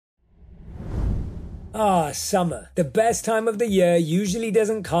Summer. The best time of the year usually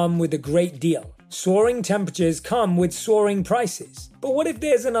doesn't come with a great deal. Soaring temperatures come with soaring prices. But what if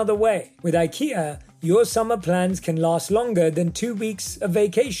there's another way? With IKEA, your summer plans can last longer than 2 weeks of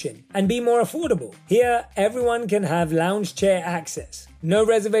vacation and be more affordable. Here, everyone can have lounge chair access. No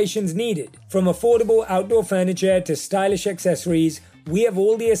reservations needed. From affordable outdoor furniture to stylish accessories, we have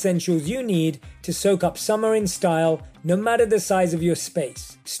all the essentials you need to soak up summer in style, no matter the size of your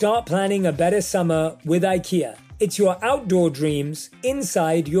space. Start planning a better summer with IKEA. It's your outdoor dreams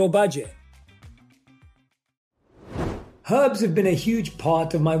inside your budget. Herbs have been a huge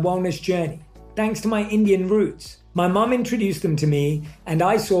part of my wellness journey, thanks to my Indian roots. My mum introduced them to me, and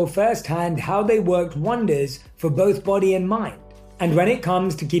I saw firsthand how they worked wonders for both body and mind. And when it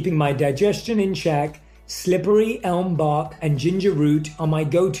comes to keeping my digestion in check, slippery elm bark and ginger root are my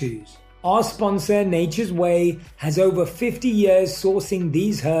go-tos. Our sponsor, Nature's Way, has over 50 years sourcing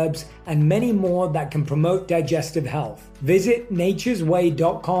these herbs and many more that can promote digestive health. Visit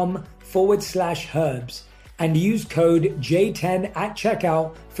naturesway.com/herbs and use code J10 at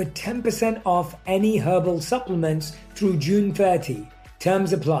checkout for 10% off any herbal supplements through June 30.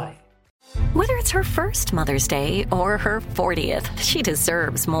 Terms apply. Whether it's her first Mother's Day or her 40th, she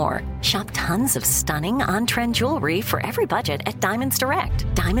deserves more. Shop tons of stunning on-trend jewelry for every budget at Diamonds Direct.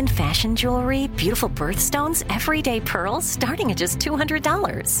 Diamond fashion jewelry, beautiful birthstones, everyday pearls starting at just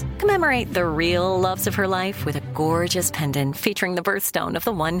 $200. Commemorate the real loves of her life with a gorgeous pendant featuring the birthstone of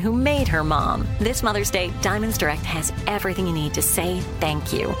the one who made her mom. This Mother's Day, Diamonds Direct has everything you need to say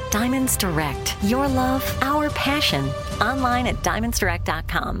thank you. Diamonds Direct. Your love, our passion. Online at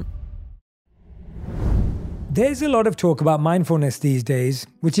diamondsdirect.com. There's a lot of talk about mindfulness these days,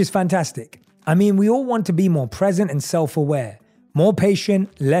 which is fantastic. I mean, we all want to be more present and self-aware, more patient,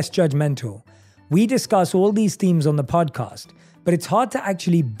 less judgmental. We discuss all these themes on the podcast, but it's hard to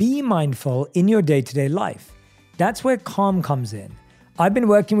actually be mindful in your day-to-day life. That's where Calm comes in. I've been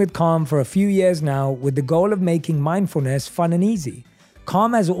working with Calm for a few years now with the goal of making mindfulness fun and easy.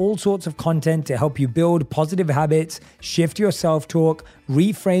 Calm has all sorts of content to help you build positive habits, shift your self-talk,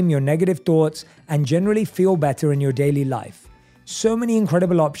 reframe your negative thoughts, and generally feel better in your daily life. So many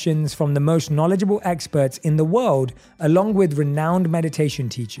incredible options from the most knowledgeable experts in the world, along with renowned meditation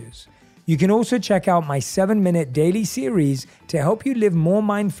teachers. You can also check out my 7-minute daily series to help you live more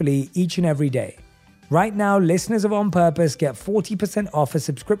mindfully each and every day. Right now, listeners of On Purpose get 40% off a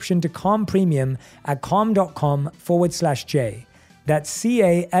subscription to Calm Premium at calm.com/J. That's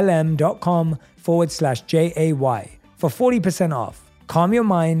calm.com/JAY for 40% off. Calm your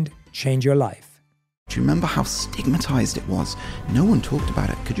mind, change your life. Do you remember how stigmatized it was? No one talked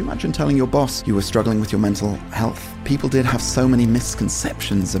about it. Could you imagine telling your boss you were struggling with your mental health? People did have so many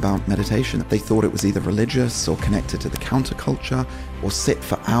misconceptions about meditation. They thought it was either religious or connected to the counterculture or sit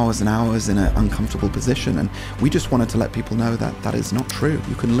for hours and hours in an uncomfortable position. And we just wanted to let people know that that is not true.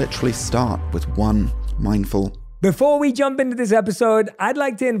 You can literally start with one mindful. Before we jump into this episode, I'd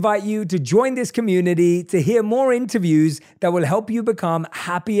like to invite you to join this community to hear more interviews that will help you become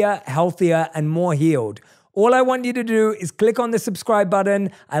happier, healthier, and more healed. All I want you to do is click on the subscribe button.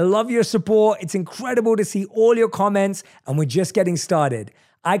 I love your support. It's incredible to see all your comments, and we're just getting started.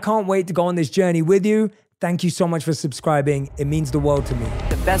 I can't wait to go on this journey with you. Thank you so much for subscribing. It means the world to me.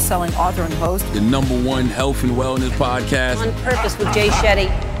 The best-selling author and host. The #1 health and wellness podcast. On Purpose with Jay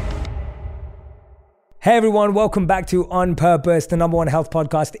Shetty. Hey everyone, welcome back to On Purpose, the #1 health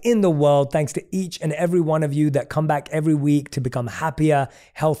podcast in the world. Thanks to each and every one of you that come back every week to become happier,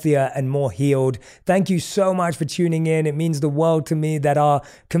 healthier, and more healed. Thank you so much for tuning in. It means the world to me that our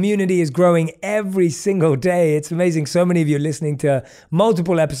community is growing every single day. It's amazing. So many of you are listening to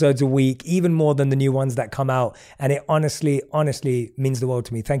multiple episodes a week, even more than the new ones that come out. And it honestly means the world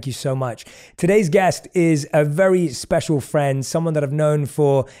to me. Thank you so much. Today's guest is a very special friend, someone that I've known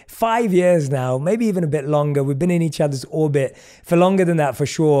for 5 years now, maybe even a bit longer. We've been in each other's orbit for longer than that for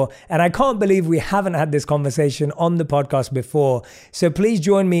sure. And I can't believe we haven't had this conversation on the podcast before. So please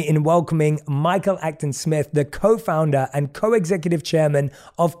join me in welcoming Michael Acton Smith, the co-founder and co-executive chairman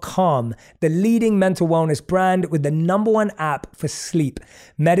of Calm, the leading mental wellness brand with the #1 app for sleep,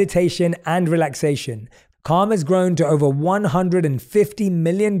 meditation, and relaxation. Calm has grown to over 150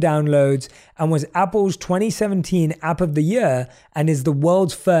 million downloads and was Apple's 2017 App of the Year and is the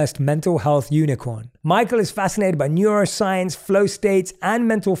world's first mental health unicorn. Michael is fascinated by neuroscience, flow states, and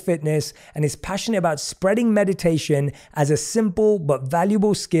mental fitness, and is passionate about spreading meditation as a simple but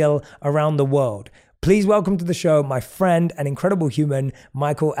valuable skill around the world. Please welcome to the show my friend and incredible human,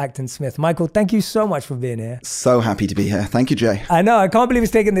 Michael Acton Smith. Michael, thank you so much for being here. So happy to be here. Thank you, Jay. I know, I can't believe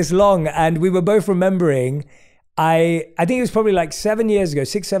it's taken this long. And we were both remembering, I think it was probably like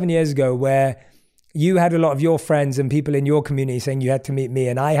 6, 7 years ago, where you had a lot of your friends and people in your community saying you had to meet me.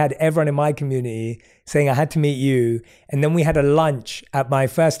 And I had everyone in my community saying I had to meet you. And then we had a lunch at my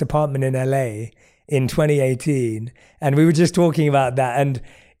first apartment in LA in 2018. And we were just talking about that. And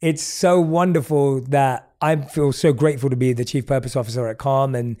it's so wonderful that I feel so grateful to be the Chief Purpose Officer at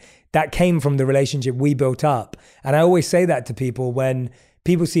Calm. And that came from the relationship we built up. And I always say that to people when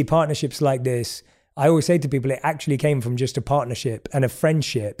people see partnerships like this. I always say to people, it actually came from just a partnership and a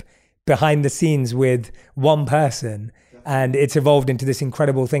friendship behind the scenes with one person. And it's evolved into this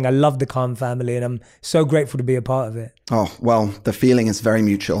incredible thing. I love the Calm family and I'm so grateful to be a part of it. Oh, well, the feeling is very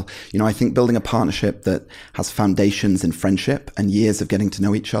mutual. You know, I think building a partnership that has foundations in friendship and years of getting to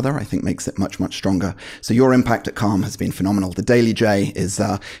know each other, I think makes it much, much stronger. So your impact at Calm has been phenomenal. The Daily J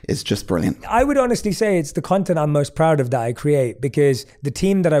is just brilliant. I would honestly say it's the content I'm most proud of that I create, because the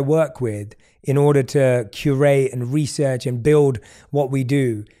team that I work with in order to curate and research and build what we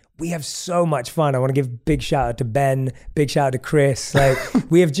do, we have so much fun. I want to give big shout out to Ben, big shout out to Chris. Like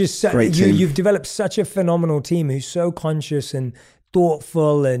we have just, you've developed such a phenomenal team who's so conscious and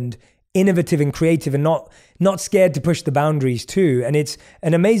thoughtful and innovative and creative and not scared to push the boundaries too. And it's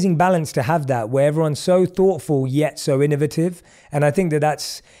an amazing balance to have that where everyone's so thoughtful yet so innovative. And I think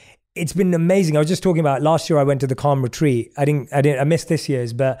it's been amazing. I was just talking about last year I went to the Calm retreat. I missed this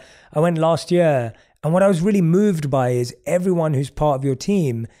year's, but I went last year. And what I was really moved by is everyone who's part of your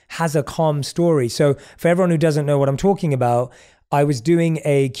team has a Calm story. So for everyone who doesn't know what I'm talking about, I was doing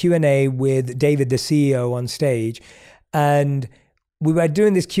a Q&A with David, the CEO, on stage. And we were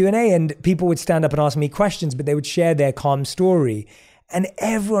doing this Q&A and people would stand up and ask me questions, but they would share their Calm story. And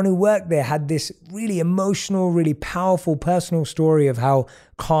everyone who worked there had this really emotional, really powerful personal story of how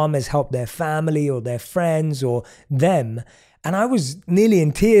Calm has helped their family or their friends or them. And I was nearly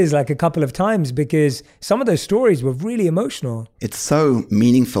in tears like a couple of times because some of those stories were really emotional. It's so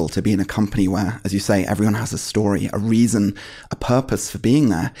meaningful to be in a company where, as you say, everyone has a story, a reason, a purpose for being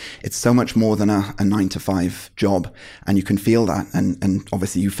there. It's so much more than a 9-to-5 job. And you can feel that. And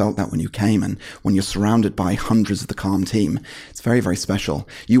obviously you felt that when you came, and when you're surrounded by hundreds of the Calm team, it's very, very special.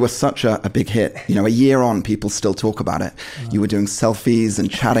 You were such a big hit. You know, a year on, people still talk about it. You were doing selfies and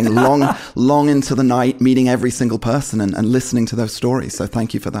chatting long into the night, meeting every single person and listening to those stories. So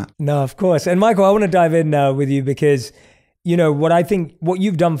thank you for that. No, of course. And Michael, I want to dive in now with you because, you know, what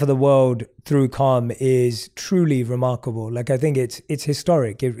you've done for the world through Calm is truly remarkable. Like, I think it's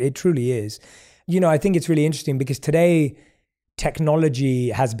historic. It truly is. You know, I think it's really interesting because today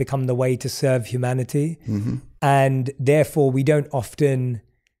technology has become the way to serve humanity. Mm-hmm. And therefore we don't often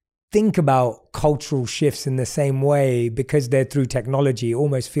think about cultural shifts in the same way because they're through technology. It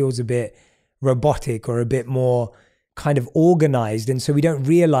almost feels a bit robotic or a bit more kind of organized. And so we don't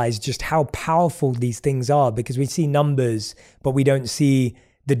realize just how powerful these things are because we see numbers, but we don't see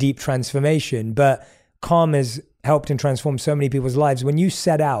the deep transformation. But Calm has helped and transformed so many people's lives. When you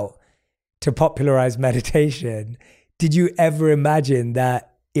set out to popularize meditation, did you ever imagine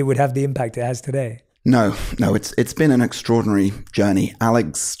that it would have the impact it has today? No, it's been an extraordinary journey.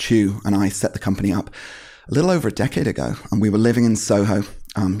 Alex Chu and I set the company up a little over a decade ago, and we were living in Soho.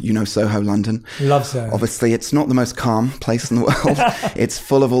 You know Soho, London. Love Soho. Obviously, it's not the most calm place in the world. It's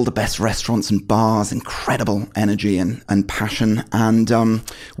full of all the best restaurants and bars, incredible energy and passion. And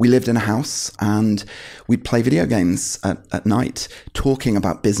we lived in a house and we'd play video games at night, talking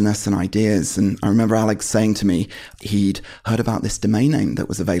about business and ideas. And I remember Alex saying to me, he'd heard about this domain name that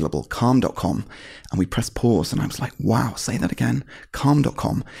was available, calm.com. And we pressed pause and I was like, wow, say that again,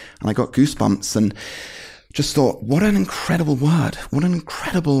 calm.com. And I got goosebumps and just thought, what an incredible word, what an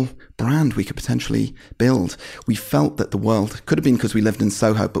incredible brand we could potentially build. We felt that the world, could have been because we lived in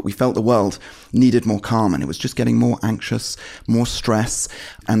Soho, but we felt the world needed more calm and it was just getting more anxious, more stress.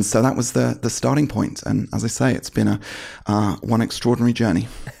 And so that was the starting point. And as I say, it's been one extraordinary journey.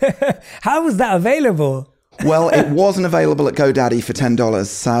 How was that available? Well, it wasn't available at GoDaddy for $10,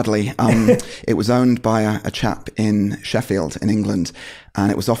 sadly. It was owned by a chap in Sheffield in England,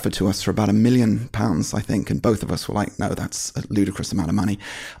 and it was offered to us for about £1 million, I think. And both of us were like, no, that's a ludicrous amount of money.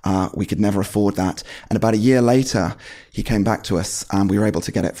 We could never afford that. And about a year later, he came back to us and we were able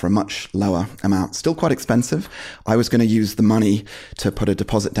to get it for a much lower amount. Still quite expensive. I was going to use the money to put a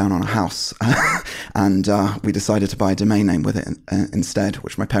deposit down on a house. And we decided to buy a domain name with it instead,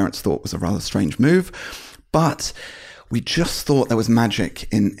 which my parents thought was a rather strange move. But we just thought there was magic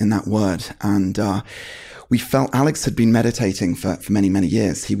in that word. And we felt Alex had been meditating for many, many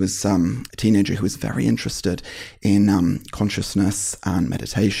years. He was a teenager who was very interested in consciousness and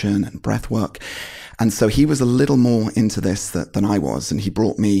meditation and breath work. And so he was a little more into this than I was, and he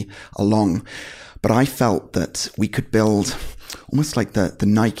brought me along. But I felt that we could build almost like the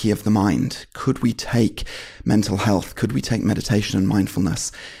Nike of the mind. Could we take mental health, could we take meditation and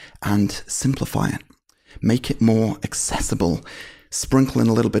mindfulness and simplify it, make it more accessible, sprinkle in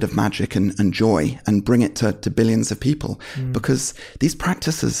a little bit of magic and joy and bring it to billions of people? Because these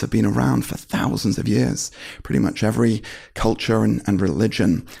practices have been around for thousands of years. Pretty much every culture and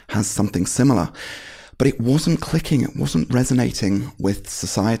religion has something similar. But it wasn't clicking, it wasn't resonating with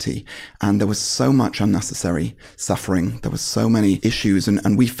society. And there was so much unnecessary suffering. There were so many issues.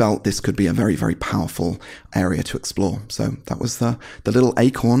 And we felt this could be a very, very powerful area to explore. So that was the little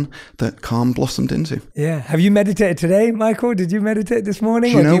acorn that Calm blossomed into. Yeah. Have you meditated today, Michael? Did you meditate this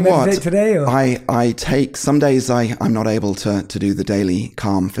morning? Do you know what? Meditate today? Or? I take, some days I'm not able to do the daily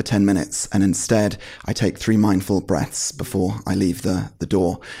Calm for 10 minutes. And instead, I take 3 mindful breaths before I leave the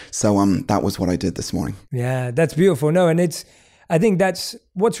door. So that was what I did this morning. Yeah, that's beautiful. No, and I think that's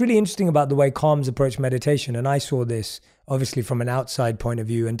what's really interesting about the way Calm's approach meditation. And I saw this obviously from an outside point of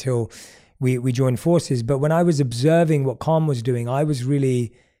view until we joined forces. But when I was observing what Calm was doing, I was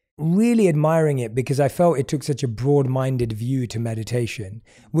really, really admiring it because I felt it took such a broad-minded view to meditation,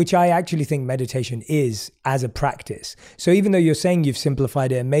 which I actually think meditation is as a practice. So even though you're saying you've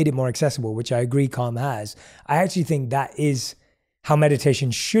simplified it and made it more accessible, which I agree Calm has, I actually think that is how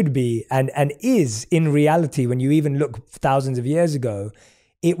meditation should be and is in reality. When you even look thousands of years ago,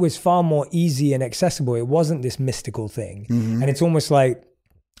 it was far more easy and accessible. It wasn't this mystical thing. And it's almost like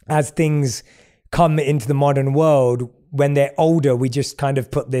as things come into the modern world, when they're older, we just kind of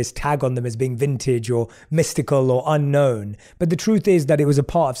put this tag on them as being vintage or mystical or unknown. But the truth is that it was a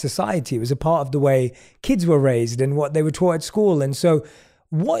part of society. It was a part of the way kids were raised and what they were taught at school. And so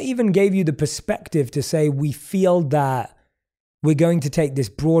what even gave you the perspective to say, we feel that we're going to take this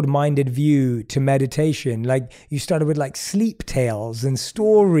broad-minded view to meditation? Like you started with like sleep tales and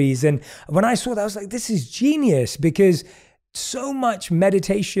stories. And when I saw that, I was like, this is genius, because so much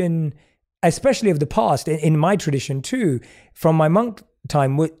meditation, especially of the past, in my tradition too, from my monk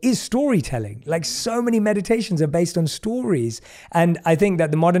time, is storytelling. Like so many meditations are based on stories. And I think that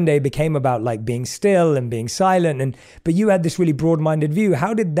the modern day became about like being still and being silent. But you had this really broad-minded view.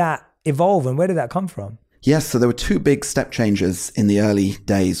 How did that evolve and where did that come from? Yes, so there were 2 big step changes in the early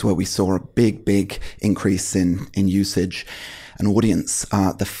days where we saw a big increase in usage and audience.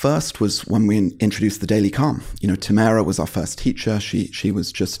 The first was when we introduced the Daily Calm. You know, Tamara was our first teacher. She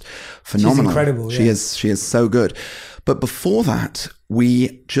was just phenomenal. She's incredible. She is so good. But before that,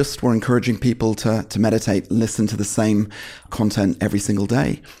 we just were encouraging people to meditate, listen to the same content every single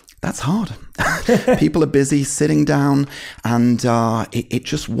day. That's hard. People are busy sitting down and it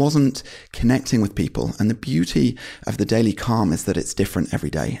just wasn't connecting with people. And the beauty of the Daily Calm is that it's different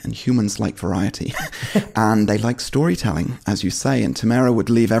every day, and humans like variety and they like storytelling, as you say. And Tamara would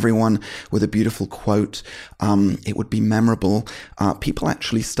leave everyone with a beautiful quote. It would be memorable. People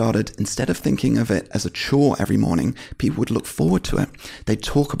actually started, instead of thinking of it as a chore every morning, people would look forward to it. They'd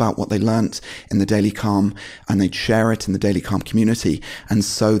talk about what they learnt in the Daily Calm and they'd share it in the Daily Calm community. And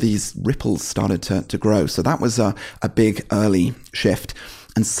so these ripples started to grow. So that was a big early shift.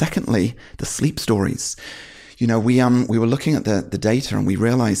 And secondly, the sleep stories. You know, we were looking at the data and we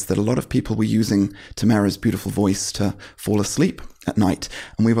realized that a lot of people were using Tamara's beautiful voice to fall asleep at night.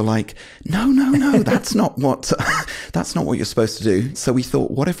 And we were like, no, that's not what you're supposed to do. So we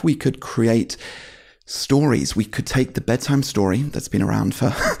thought, what if we could create stories? We could take the bedtime story that's been around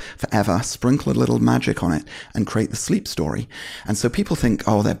for forever, sprinkle a little magic on it, and create the sleep story. And so people think,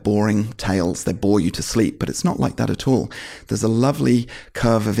 oh, they're boring tales, they bore you to sleep, but it's not like that at all. There's a lovely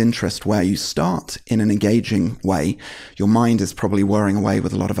curve of interest where you start in an engaging way. Your mind is probably whirring away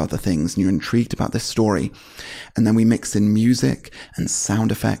with a lot of other things, and you're intrigued about this story. And then we mix in music and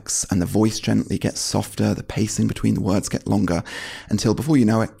sound effects, and the voice gently gets softer, the pacing between the words get longer, until before you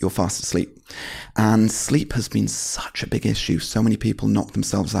know it, you're fast asleep. And sleep has been such a big issue. So many people knock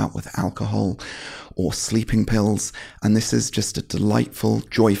themselves out with alcohol or sleeping pills. And this is just a delightful,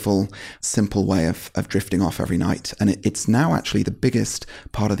 joyful, simple way of drifting off every night. And it's now actually the biggest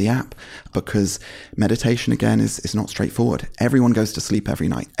part of the app, because meditation, again, is not straightforward. Everyone goes to sleep every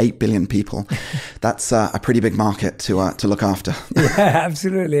night. 8 billion people. That's a pretty big market to look after. Yeah,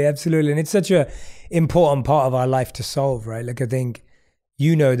 absolutely. And it's such a important part of our life to solve, right? Like I think,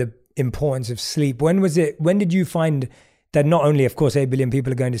 you know, the importance of sleep. When did you find that not only, of course, 8 billion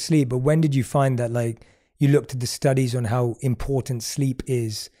people are going to sleep, but when did you find that, like, you looked at the studies on how important sleep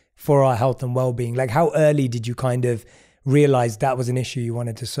is for our health and well-being? Like, how early did you kind of realize that was an issue you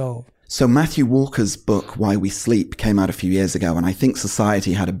wanted to solve? So Matthew Walker's book, Why We Sleep, came out a few years ago, and I think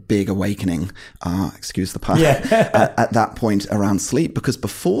society had a big awakening, excuse the pun, at that point around sleep, because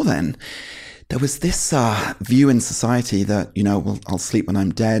before then, there was this view in society that, well, I'll sleep when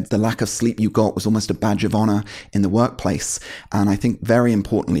I'm dead. The lack of sleep you got was almost a badge of honor in the workplace. And I think very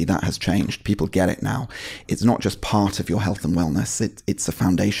importantly, that has changed. People get it now. It's not just part of your health and wellness. It's a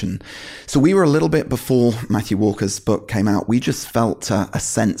foundation. So we were a little bit before Matthew Walker's book came out. We just felt a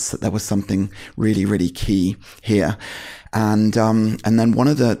sense that there was something really, really key here. And then one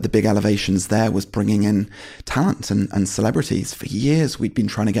of the big elevations there was bringing in talent and celebrities. For years, we'd been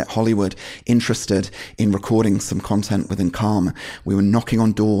trying to get Hollywood interested in recording some content within Calm. We were knocking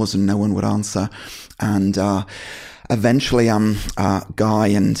on doors and no one would answer. And eventually, Guy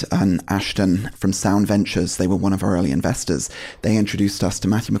and Acton from Sound Ventures, they were one of our early investors. They introduced us to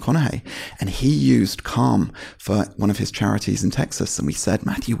Matthew McConaughey, and he used Calm for one of his charities in Texas. And we said,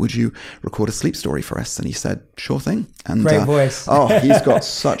 Matthew, would you record a sleep story for us? And he said, sure thing. And great voice. Oh, he's got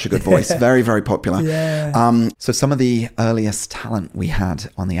such a good voice. Very, very popular. Yeah. So some of the earliest talent we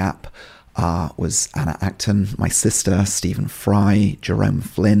had on the app was Anna Acton, my sister, Stephen Fry, Jerome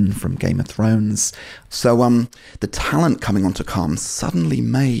Flynn from Game of Thrones. So the talent coming onto Calm suddenly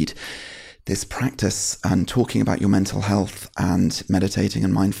made this practice and talking about your mental health and meditating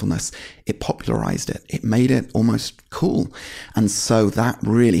and mindfulness, it popularized it. It made it almost cool. And so that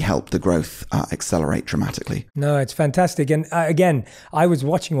really helped the growth accelerate dramatically. No, it's fantastic. And again, I was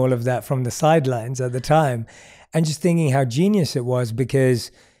watching all of that from the sidelines at the time and just thinking how genius it was, because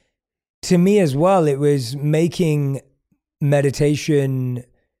to me as well, it was making meditation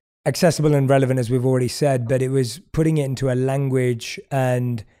accessible and relevant, as we've already said, but it was putting it into a language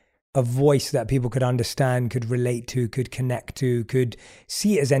and a voice that people could understand, could relate to, could connect to, could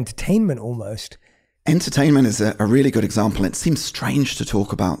see it as entertainment almost. Entertainment is a really good example. It seems strange to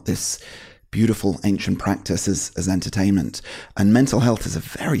talk about this beautiful ancient practice as entertainment. And mental health is a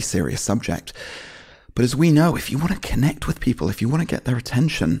very serious subject. But as we know, if you want to connect with people, if you want to get their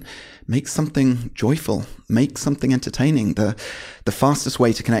attention, make something joyful, make something entertaining. The fastest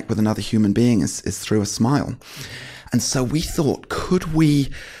way to connect with another human being is through a smile. And so we thought, could we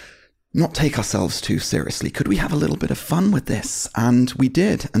not take ourselves too seriously? Could we have a little bit of fun with this? And we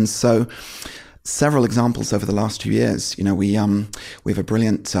did. And so several examples over the last 2 years. We have a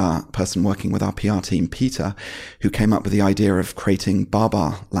brilliant person working with our PR team, Peter, who came up with the idea of creating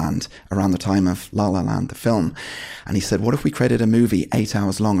Baba Land around the time of La La Land, the film. And he said, what if we created a movie 8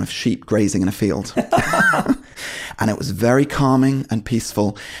 hours long of sheep grazing in a field? And it was very calming and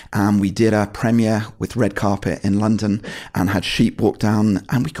peaceful. And we did a premiere with red carpet in London and had sheep walk down.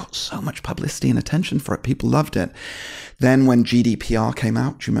 And we got so much publicity and attention for it. People loved it. Then when GDPR came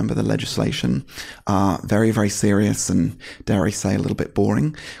out, do you remember the legislation? Very, very serious and, dare I say, a little bit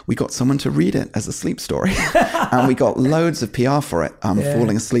boring. We got someone to read it as a sleep story. And we got loads of PR for it,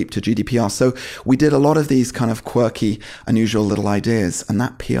 falling asleep to GDPR. So we did a lot of these kind of quirky, unusual little ideas. And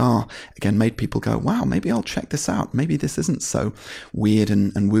that PR, again, made people go, wow, maybe I'll check this out. Maybe this isn't so weird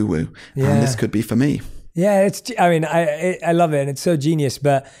and woo-woo. Yeah. And this could be for me. Yeah, I love it. And it's so genius.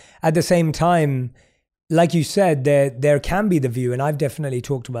 But at the same time, like you said, there can be the view, and I've definitely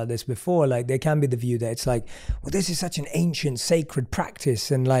talked about this before, like there can be the view that it's like, well, this is such an ancient, sacred practice,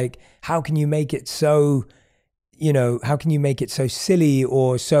 and like, how can you make it so, how can you make it so silly,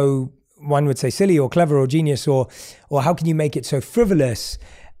 or so, one would say silly or clever or genius, or how can you make it so frivolous?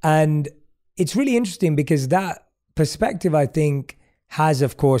 And it's really interesting because that perspective, I think, has,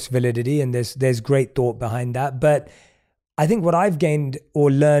 of course, validity, and there's great thought behind that. But I think what I've gained or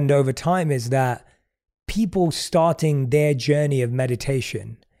learned over time is that people starting their journey of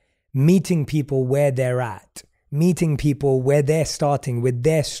meditation, meeting people where they're at, meeting people where they're starting with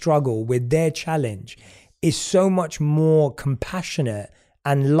their struggle, with their challenge, is so much more compassionate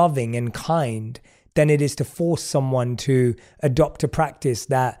and loving and kind than it is to force someone to adopt a practice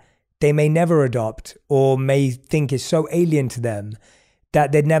that they may never adopt or may think is so alien to them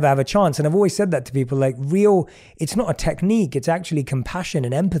that they'd never have a chance. And I've always said that to people, like it's not a technique, it's actually compassion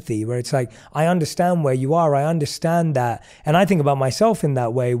and empathy, where it's like, I understand where you are, I understand that. And I think about myself in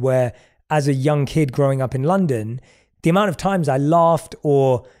that way, where as a young kid growing up in London, the amount of times I laughed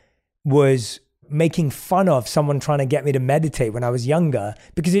or was making fun of someone trying to get me to meditate when I was younger,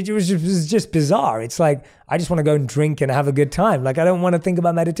 because it was just bizarre. It's like, I just want to go and drink and have a good time. Like, I don't want to think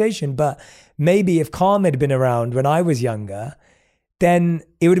about meditation. But maybe if Calm had been around when I was younger, then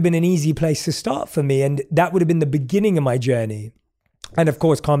it would have been an easy place to start for me. And that would have been the beginning of my journey. And of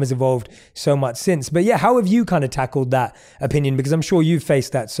course, Calm has evolved so much since. But yeah, how have you kind of tackled that opinion? Because I'm sure you've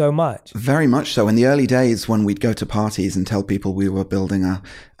faced that so much. Very much so. In the early days, when we'd go to parties and tell people we were building a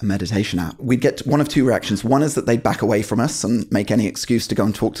meditation app, we'd get one of two reactions. One is that they'd back away from us and make any excuse to go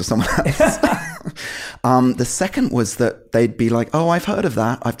and talk to someone else. The second was that they'd be like, oh, I've heard of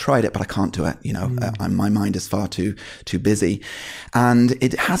that. I've tried it, but I can't do it. My mind is far too busy. And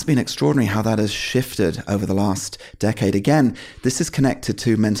it has been extraordinary how that has shifted over the last decade. Again, this is connected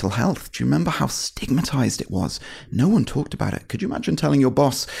to mental health. Do you remember how stigmatized it was? No one talked about it. Could you imagine telling your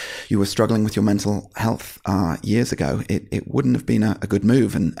boss you were struggling with your mental health years ago? It wouldn't have been a good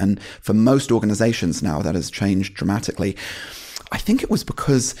move. And for most organizations now, that has changed dramatically. I think it was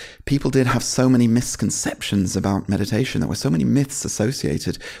because people did have so many misconceptions about meditation. There were so many myths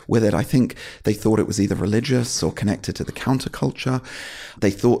associated with it. I think they thought it was either religious or connected to the counterculture.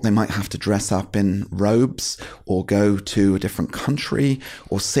 They thought they might have to dress up in robes or go to a different country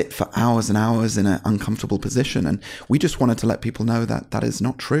or sit for hours and hours in an uncomfortable position. And we just wanted to let people know that that is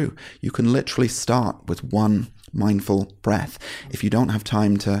not true. You can literally start with one mindful breath. If you don't have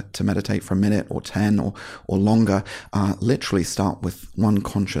time to meditate for a minute or 10 or longer, literally start with one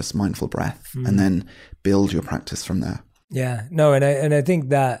conscious mindful breath and then build your practice from there. Yeah, no, and I think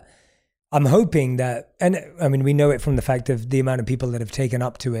that I'm hoping that, and I mean, we know it from the fact of the amount of people that have taken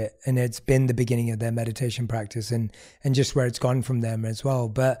up to it, and it's been the beginning of their meditation practice and just where it's gone from them as well.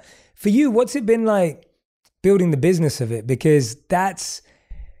 But for you, what's it been like building the business of it? Because that's,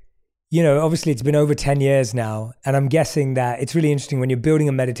 obviously it's been over 10 years now. And I'm guessing that it's really interesting when you're building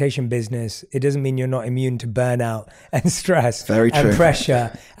a meditation business, it doesn't mean you're not immune to burnout and stress and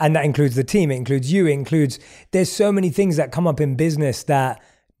pressure. And that includes the team. It includes you. It includes, there's so many things that come up in business that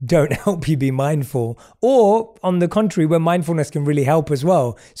don't help you be mindful, or on the contrary, where mindfulness can really help as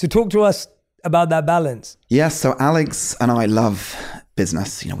well. So talk to us about that balance. Yes. So Alex and I love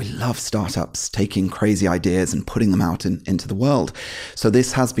business. We love startups, taking crazy ideas and putting them out into the world. So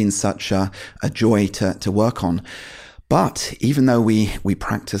this has been such a joy to work on. But even though we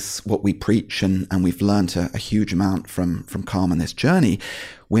practice what we preach and we've learned a huge amount from Calm and this journey,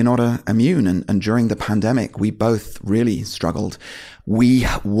 we're not immune. And during the pandemic, we both really struggled. We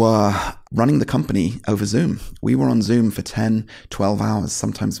were running the company over Zoom. We were on Zoom for 10, 12 hours,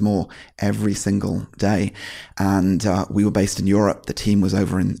 sometimes more, every single day. And we were based in Europe. The team was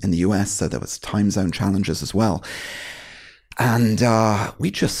over in the US, so there was time zone challenges as well. And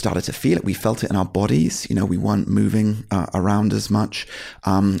we just started to feel it. We felt it in our bodies. We weren't moving around as much.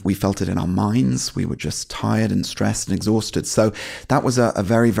 We felt it in our minds. We were just tired and stressed and exhausted. So that was a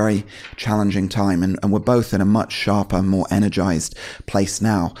very, very challenging time. And we're both in a much sharper, more energized place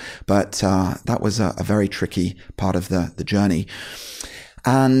now. But that was a very tricky part of the journey.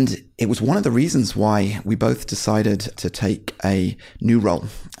 And it was one of the reasons why we both decided to take a new role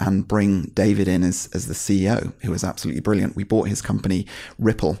and bring David in as the CEO, who was absolutely brilliant. We bought his company,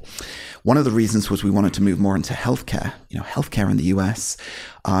 Ripple. One of the reasons was we wanted to move more into healthcare. Healthcare in the US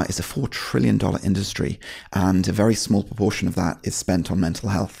is a $4 trillion industry, and a very small proportion of that is spent on mental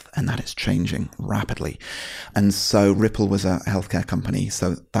health, and that is changing rapidly. And so Ripple was a healthcare company,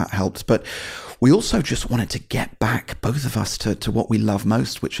 so that helped. But we also just wanted to get back, both of us, to what we love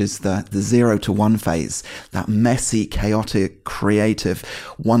most, which is the 0 to 1 phase, that messy, chaotic, creative,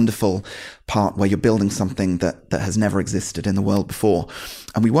 wonderful part where you're building something that has never existed in the world before.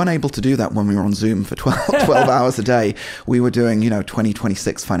 And we weren't able to do that when we were on Zoom for 12 hours a day. We were doing,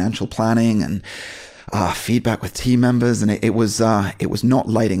 2026 financial planning and feedback with team members, and it was not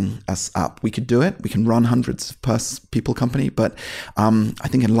lighting us up. We could do it. We can run hundreds of people company, but I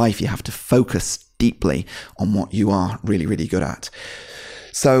think in life you have to focus deeply on what you are really, really good at.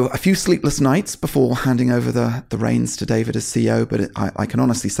 So a few sleepless nights before handing over the reins to David as CEO, but I can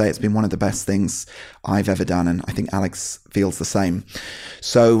honestly say it's been one of the best things I've ever done, and I think Alex feels the same.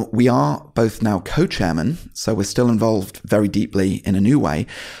 So we are both now co-chairmen, so we're still involved very deeply in a new way,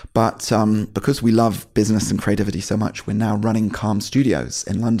 but because we love business and creativity so much, we're now running Calm Studios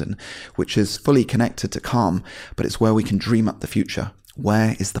in London, which is fully connected to Calm, but it's where we can dream up the future.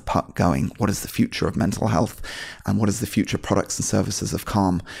 Where is the puck going? What is the future of mental health? And what is the future products and services of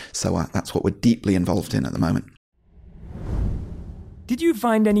Calm? So that's what we're deeply involved in at the moment. Did you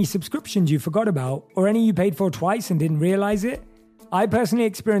find any subscriptions you forgot about, or any you paid for twice and didn't realize it? I personally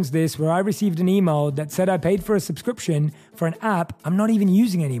experienced this where I received an email that said I paid for a subscription for an app I'm not even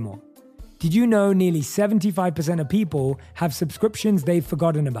using anymore. Did you know nearly 75% of people have subscriptions they've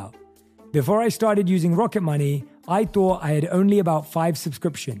forgotten about? Before I started using Rocket Money, I thought I had only about 5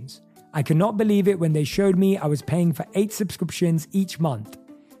 subscriptions. I could not believe it when they showed me I was paying for 8 subscriptions each month.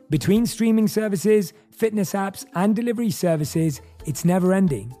 Between streaming services, fitness apps, and delivery services, it's never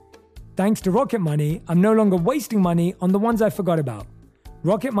ending. Thanks to Rocket Money, I'm no longer wasting money on the ones I forgot about.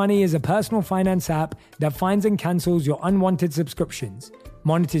 Rocket Money is a personal finance app that finds and cancels your unwanted subscriptions,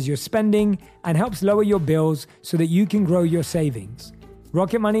 monitors your spending, and helps lower your bills so that you can grow your savings.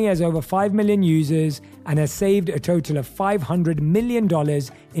 Rocket Money has over 5 million users and has saved a total of $500 million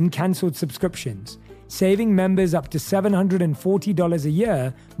in cancelled subscriptions, saving members up to $740 a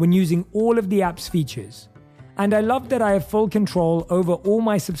year when using all of the app's features. And I love that I have full control over all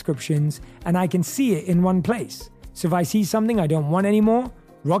my subscriptions and I can see it in one place. So if I see something I don't want anymore,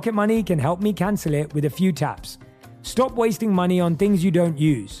 Rocket Money can help me cancel it with a few taps. Stop wasting money on things you don't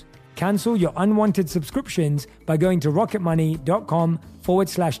use. Cancel your unwanted subscriptions by going to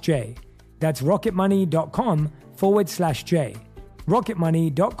rocketmoney.com/J. That's rocketmoney.com/J.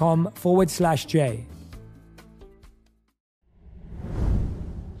 rocketmoney.com/J.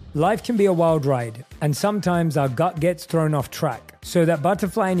 Life can be a wild ride, and sometimes our gut gets thrown off track. So that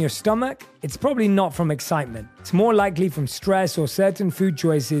butterfly in your stomach, it's probably not from excitement. It's more likely from stress or certain food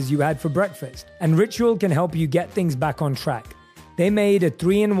choices you had for breakfast. And Ritual can help you get things back on track. They made a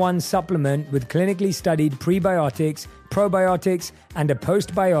 3-in-1 supplement with clinically studied prebiotics, probiotics, and a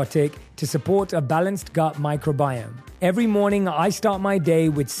postbiotic to support a balanced gut microbiome. Every morning, I start my day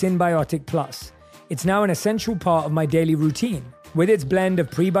with Synbiotic Plus. It's now an essential part of my daily routine. With its blend of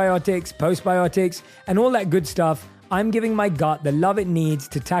prebiotics, postbiotics, and all that good stuff, I'm giving my gut the love it needs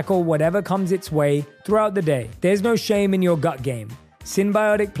to tackle whatever comes its way throughout the day. There's no shame in your gut game.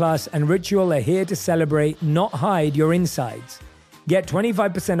 Synbiotic Plus and Ritual are here to celebrate, not hide your insides. Get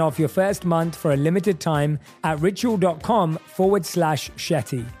 25% off your first month for a limited time at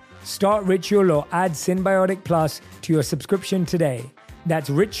ritual.com/Shetty. Start Ritual or add Synbiotic Plus to your subscription today.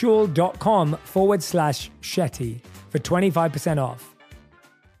 That's ritual.com/Shetty for 25% off.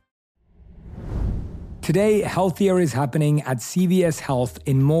 Today, healthier is happening at CVS Health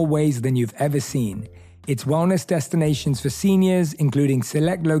in more ways than you've ever seen. It's wellness destinations for seniors, including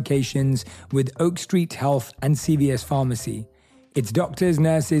select locations with Oak Street Health and CVS Pharmacy. It's doctors,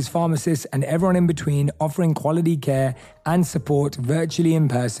 nurses, pharmacists, and everyone in between offering quality care and support virtually in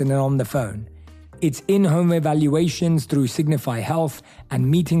person and on the phone. It's in-home evaluations through Signify Health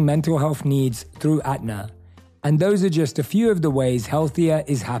and meeting mental health needs through Acton. And those are just a few of the ways healthier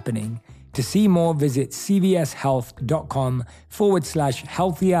is happening. To see more, visit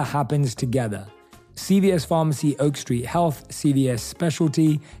cvshealth.com/healthier happens together. CVS Pharmacy, Oak Street Health, CVS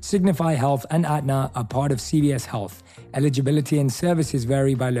Specialty, Signify Health, and Acton are part of CVS Health. Eligibility and services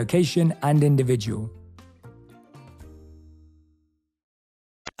vary by location and individual.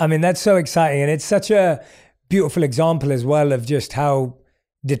 I mean, that's so exciting. And it's such a beautiful example as well of just how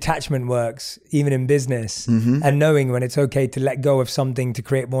detachment works, even in business, and knowing when it's okay to let go of something to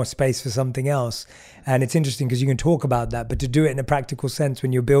create more space for something else. And it's interesting because you can talk about that, but to do it in a practical sense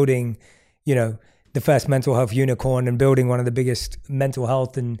when you're building, you know, the first mental health unicorn and building one of the biggest mental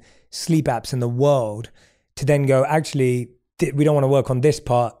health and sleep apps in the world, to then go, actually, we don't want to work on this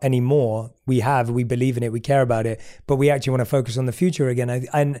part anymore. We believe in it, we care about it, but we actually want to focus on the future again.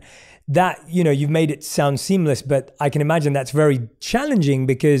 And that, you know, you've made it sound seamless, but I can imagine that's very challenging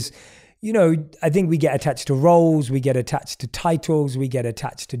because, you know, I think we get attached to roles, we get attached to titles, we get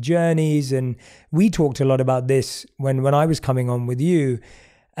attached to journeys. And we talked a lot about this when I was coming on with you.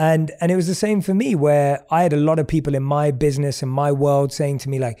 And it was the same for me, where I had a lot of people in my business and my world saying to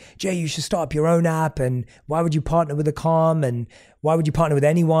me like, Jay, you should start up your own app. And why would you partner with a Calm? And why would you partner with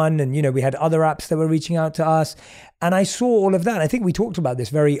anyone? And, you know, we had other apps that were reaching out to us. And I saw all of that. I think we talked about this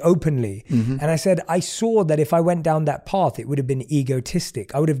very openly. And I said, I saw that if I went down that path, it would have been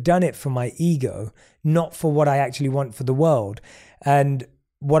egotistic. I would have done it for my ego, not for what I actually want for the world. And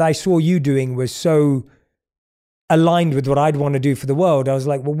what I saw you doing was so aligned with what I'd want to do for the world. I was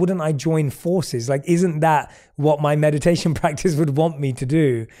like, well, wouldn't I join forces? Like, isn't that what my meditation practice would want me to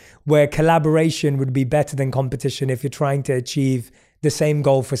do? Where collaboration would be better than competition if you're trying to achieve the same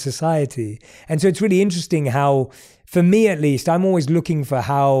goal for society. And so it's really interesting how, for me at least, I'm always looking for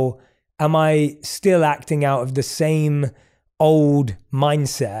how am I still acting out of the same old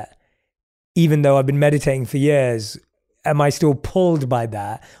mindset, even though I've been meditating for years? Am I still pulled by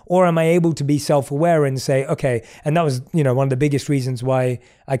that? Or am I able to be self-aware and say, okay, and that was, you know, one of the biggest reasons why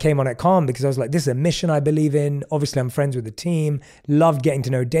I came on at Calm, because I was like, this is a mission I believe in. Obviously, I'm friends with the team, loved getting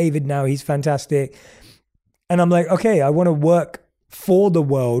to know David now. He's fantastic. And I'm like, okay, I want to work for the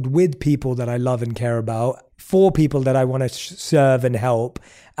world with people that I love and care about, for people that I want to serve and help,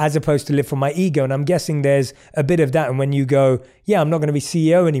 as opposed to live for my ego. And I'm guessing there's a bit of that. And when you go, yeah, I'm not going to be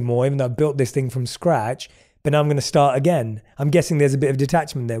CEO anymore, even though I built this thing from scratch, but now I'm going to start again. I'm guessing there's a bit of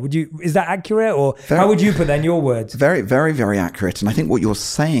detachment there. Is that accurate, or how would you put that in your words? Very, very, very accurate. And I think what you're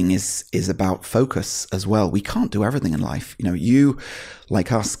saying is about focus as well. We can't do everything in life. You know, you,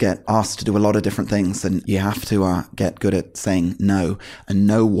 like us, get asked to do a lot of different things, and you have to get good at saying no and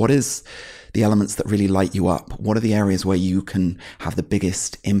know what is the elements that really light you up? What are the areas where you can have the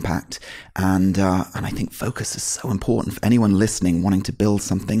biggest impact? And I think focus is so important for anyone listening, wanting to build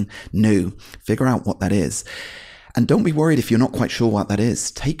something new. Figure out what that is. And don't be worried if you're not quite sure what that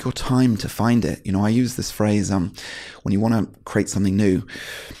is. Take your time to find it. I use this phrase, when you want to create something new,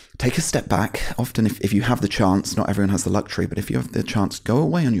 take a step back. Often if you have the chance, not everyone has the luxury, but if you have the chance, go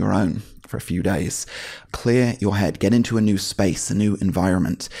away on your own for a few days, clear your head, get into a new space, a new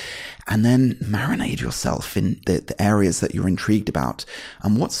environment, and then marinate yourself in the areas that you're intrigued about.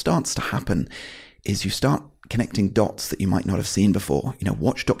 And what starts to happen is you start connecting dots that you might not have seen before.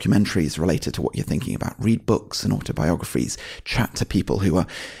 Watch documentaries related to what you're thinking about, read books and autobiographies, chat to people who are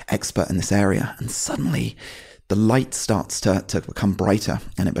expert in this area, and suddenly the light starts to become brighter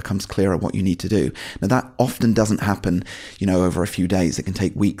and it becomes clearer what you need to do. Now, that often doesn't happen, over a few days. It can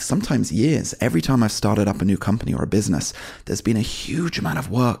take weeks, sometimes years. Every time I've started up a new company or a business, there's been a huge amount of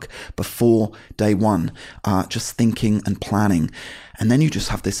work before day one, just thinking and planning. And then you just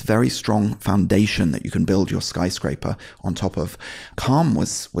have this very strong foundation that you can build your skyscraper on top of. Calm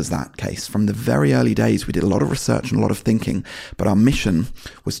was that case. From the very early days, we did a lot of research and a lot of thinking, but our mission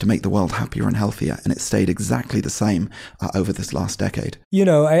was to make the world happier and healthier. And it stayed exactly the same over this last decade.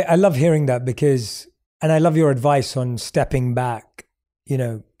 I love hearing that and I love your advice on stepping back,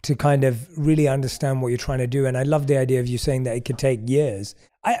 to kind of really understand what you're trying to do. And I love the idea of you saying that it could take years.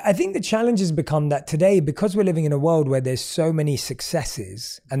 I think the challenge has become that today, because we're living in a world where there's so many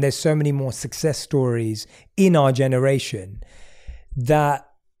successes and there's so many more success stories in our generation, that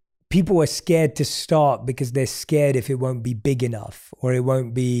people are scared to start because they're scared if it won't be big enough, or it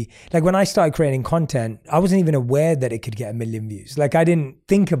won't be like when I started creating content, I wasn't even aware that it could get 1 million views. Like, I didn't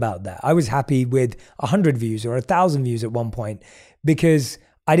think about that. I was happy with 100 views or 1,000 views at one point because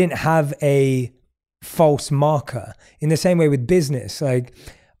I didn't have a false marker. In the same way with business, like,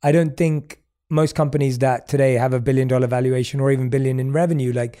 I don't think most companies that today have $1 billion valuation or even billion in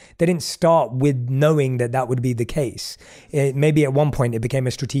revenue, like, they didn't start with knowing that would be the case. Maybe at one point it became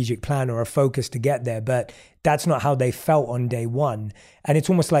a strategic plan or a focus to get there, but that's not how they felt on day one. And it's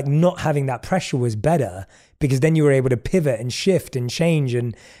almost like not having that pressure was better, because then you were able to pivot and shift and change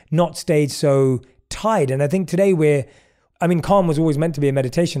and not stay so tied. And I think today Calm was always meant to be a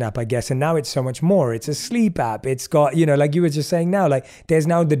meditation app, I guess. And now it's so much more. It's a sleep app. It's got, like you were just saying now, like, there's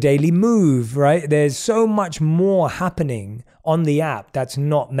now the daily move, right? There's so much more happening on the app that's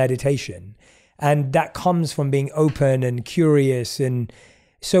not meditation. And that comes from being open and curious. And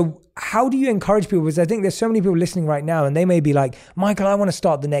so how do you encourage people? Because I think there's so many people listening right now and they may be like, Michael, I want to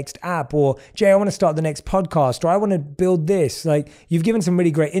start the next app, or Jay, I want to start the next podcast, or I want to build this. Like, you've given some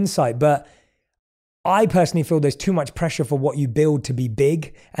really great insight, but I personally feel there's too much pressure for what you build to be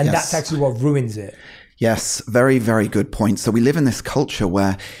big, and that's actually what ruins it. Yes, very, very good point. So we live in this culture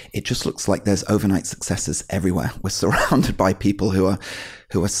where it just looks like there's overnight successes everywhere. We're surrounded by people who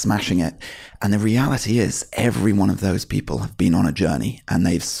are smashing it. And the reality is every one of those people have been on a journey and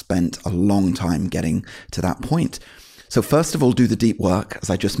they've spent a long time getting to that point. So first of all, do the deep work,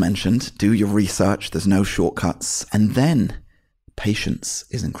 as I just mentioned. Do your research. There's no shortcuts. And then patience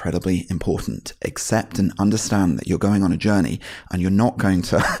is incredibly important. Accept and understand that you're going on a journey and you're not going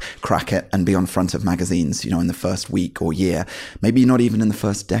to crack it and be on front of magazines, in the first week or year, maybe not even in the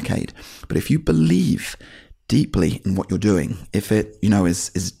first decade. But if you believe deeply in what you're doing, if it,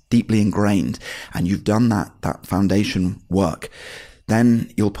 is deeply ingrained and you've done that foundation work,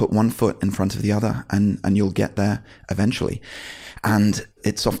 then you'll put one foot in front of the other and you'll get there eventually. And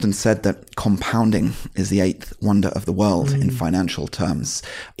it's often said that compounding is the 8th wonder of the world in financial terms.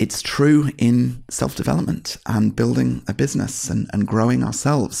 It's true in self-development and building a business and growing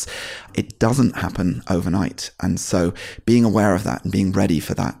ourselves. It doesn't happen overnight. And so being aware of that and being ready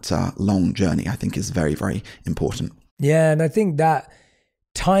for that long journey, I think, is very, very important. Yeah, and I think that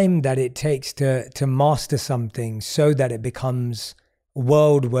time that it takes to master something so that it becomes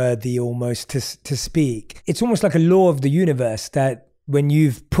world-worthy almost to speak. It's almost like a law of the universe that when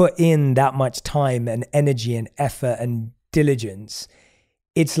you've put in that much time and energy and effort and diligence,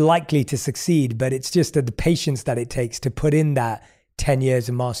 it's likely to succeed, but it's just the patience that it takes to put in that 10 years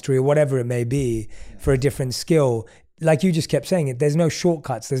of mastery or whatever it may be for a different skill. Like you just kept saying, there's no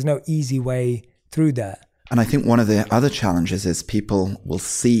shortcuts, there's no easy way through that. And I think one of the other challenges is people will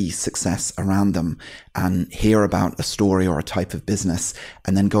see success around them and hear about a story or a type of business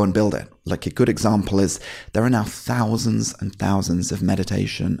and then go and build it. Like, a good example is there are now thousands and thousands of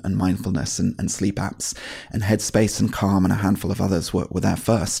meditation and mindfulness and sleep apps, and Headspace and Calm and a handful of others were there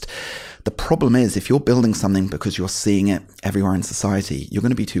first. The problem is, if you're building something because you're seeing it everywhere in society, you're going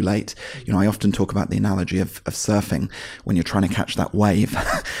to be too late. I often talk about the analogy of surfing when you're trying to catch that wave.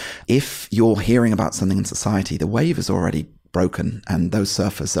 if you're hearing about something in society, the wave is already broken and those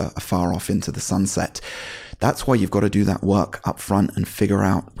surfers are far off into the sunset. That's why you've got to do that work up front and figure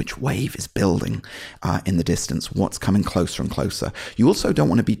out which wave is building in the distance, what's coming closer and closer. You also don't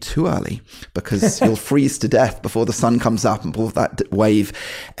want to be too early because you'll freeze to death before the sun comes up and before that wave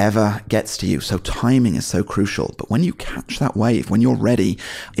ever gets to you. So timing is so crucial. But when you catch that wave, when you're ready,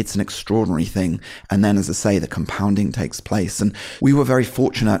 it's an extraordinary thing. And then, as I say, the compounding takes place. And we were very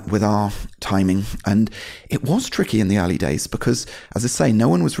fortunate with our timing. And it was tricky in the early days because, as I say, no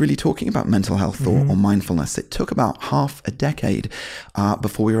one was really talking about mental health or mindfulness. It took about half a decade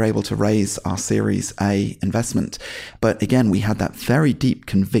before we were able to raise our Series A investment. But again, we had that very deep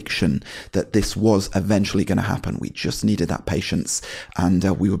conviction that this was eventually going to happen. We just needed that patience. And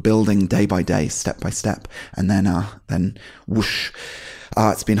we were building day by day, step by step. And then whoosh.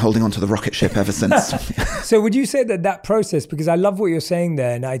 It's been holding on to the rocket ship ever since. So would you say that process, because I love what you're saying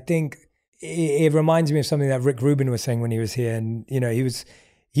there, and I think it reminds me of something that Rick Rubin was saying when he was here. And, you know, he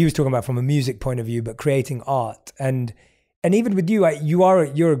was talking about from a music point of view, but creating art. And even with you,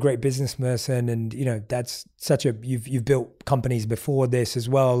 you're a great business person, and you know that's you've built companies before this as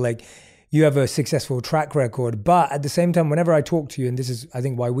well. Like you have a successful track record. But at the same time, whenever I talk to you, and this is I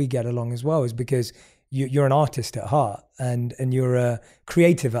think why we get along as well, is because you're an artist at heart, and you're a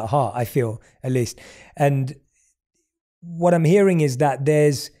creative at heart. I feel, at least. And what I'm hearing is that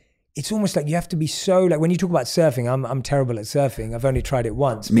it's almost like you have to be so, like when you talk about surfing, I'm terrible at surfing. I've only tried it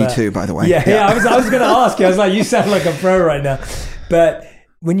once. Me too, by the way. Yeah. I was going to ask you. I was like, you sound like a pro right now. But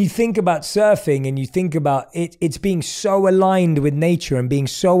when you think about surfing and you think about it's being so aligned with nature and being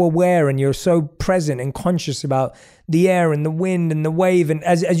so aware, and you're so present and conscious about the air and the wind and the wave. And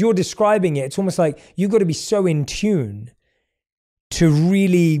as you're describing it, it's almost like you've got to be so in tune to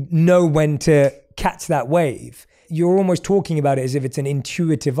really know when to catch that wave. You're almost talking about it as if it's an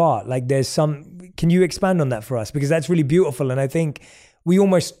intuitive art. Like can you expand on that for us? Because that's really beautiful. And I think we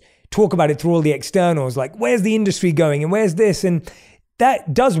almost talk about it through all the externals, like where's the industry going and where's this? And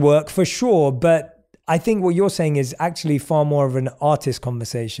that does work for sure. But I think what you're saying is actually far more of an artist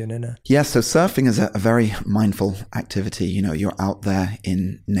conversation. Yeah, so surfing is a very mindful activity. You know, you're out there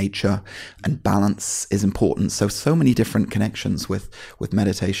in nature and balance is important. So many different connections with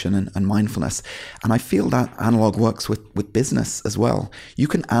meditation and mindfulness. And I feel that analog works with business as well. You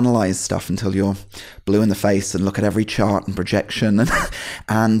can analyze stuff until you're blue in the face and look at every chart and projection.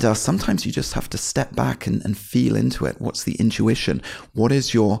 And sometimes you just have to step back and feel into it. What's the intuition? What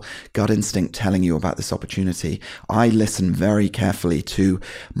is your gut instinct telling you about this opportunity? I listen very carefully to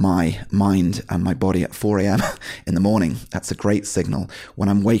my mind and my body at 4 a.m. in the morning. That's a great signal when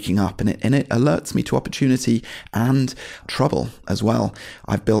I'm waking up, and it alerts me to opportunity and trouble as well.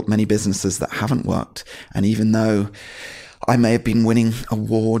 I've built many businesses that haven't worked, and even though I may have been winning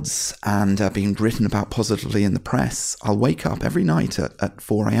awards and being written about positively in the press, I'll wake up every night at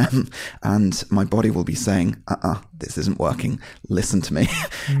 4 a.m. and my body will be saying, this isn't working, listen to me.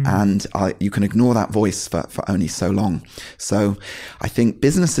 And you can ignore that voice for only so long. So I think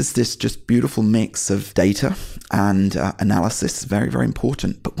business is this just beautiful mix of data and analysis, very, very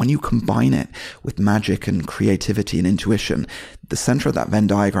important. But when you combine it with magic and creativity and intuition, the center of that Venn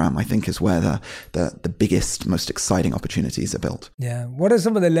diagram, I think, is where the biggest, most exciting opportunities are built. Yeah. What are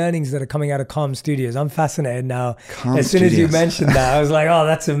some of the learnings that are coming out of Calm Studios? I'm fascinated now. As soon as you mentioned that, I was like, oh,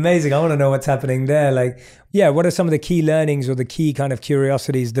 that's amazing. I want to know what's happening there. Like, yeah, what are some of the key learnings or the key kind of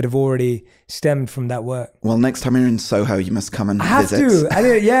curiosities that have already stemmed from that work? Well, next time you're in Soho, you must come and visit.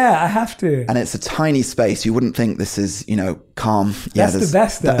 I have to. And it's a tiny space. You wouldn't think this is, calm. That's the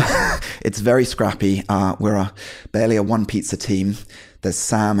best though. It's very scrappy. We're barely a one pizza team. There's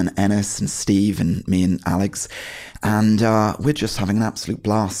Sam and Ennis and Steve and me and Alex. And we're just having an absolute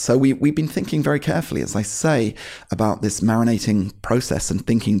blast. So we've been thinking very carefully, as I say, about this marinating process and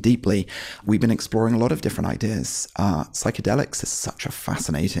thinking deeply. We've been exploring a lot of different ideas. Psychedelics is such a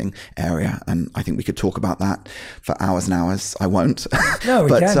fascinating area, and I think we could talk about that for hours and hours. I won't. No,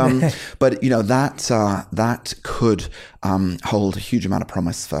 we can. But that could hold a huge amount of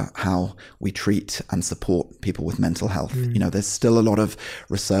promise for how we treat and support people with mental health. There's still a lot of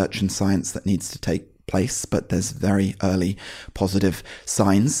research and science that needs to take place, but there's very early positive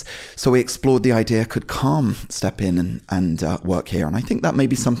signs. So we explored the idea, could Calm step in and work here? And I think that may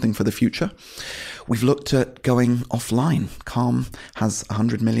be something for the future. We've looked at going offline. Calm has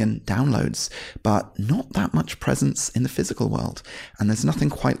 100 million downloads, but not that much presence in the physical world. And there's nothing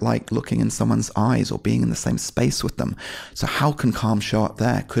quite like looking in someone's eyes or being in the same space with them. So how can Calm show up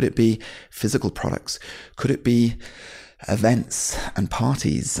there? Could it be physical products? Could it be events and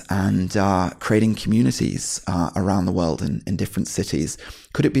parties and creating communities around the world in different cities?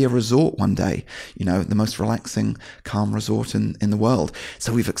 Could it be a resort one day? You know, the most relaxing, calm resort in the world.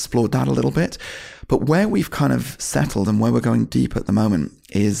 So we've explored that a little bit. But where we've kind of settled and where we're going deep at the moment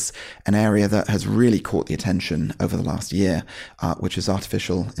is an area that has really caught the attention over the last year, which is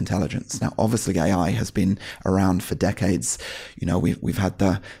artificial intelligence. Now, obviously, AI has been around for decades. You know, we've had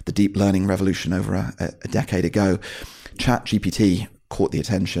the deep learning revolution over a decade ago. ChatGPT caught the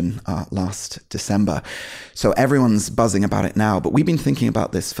attention last December. So everyone's buzzing about it now, but we've been thinking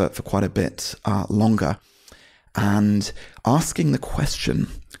about this for quite a bit longer and asking the question,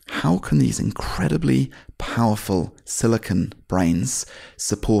 how can these incredibly powerful silicon brains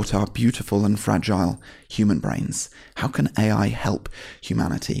support our beautiful and fragile human brains? How can AI help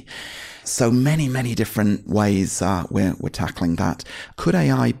humanity? So many different ways we're tackling that. Could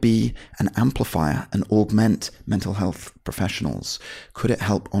AI be an amplifier and augment mental health professionals? Could it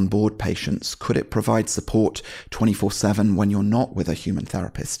help onboard patients? Could it provide support 24/7 when you're not with a human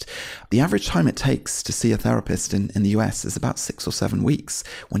therapist? The average time it takes to see a therapist in the US is about 6 or 7 weeks.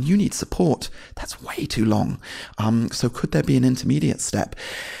 When you need support, that's way too long. So could there be an intermediate step?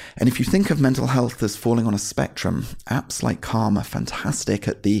 And if you think of mental health as falling on a spectrum, apps like Calm are fantastic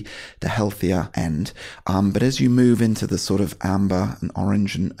at the healthier end. But as you move into the sort of amber and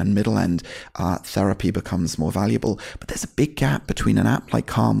orange and middle end, therapy becomes more valuable. But there's a big gap between an app like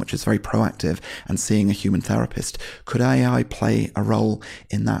Calm, which is very proactive, and seeing a human therapist. Could AI play a role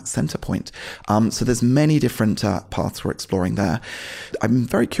in that center point? So there's many different paths we're exploring there. I'm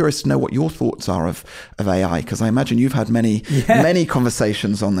very curious to know what your thoughts are of AI, because I imagine you've had many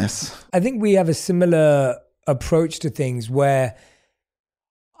conversations on this. I think we have a similar approach to things where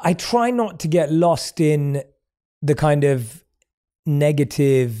I try not to get lost in the kind of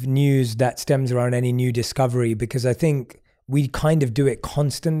negative news that stems around any new discovery, because I think we kind of do it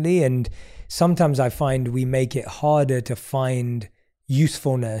constantly. And sometimes I find we make it harder to find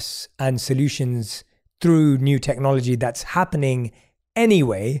usefulness and solutions through new technology that's happening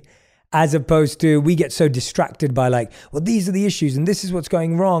anyway, as opposed to we get so distracted by like, well, these are the issues and this is what's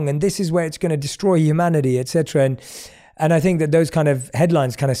going wrong and this is where it's going to destroy humanity, etc. And I think that those kind of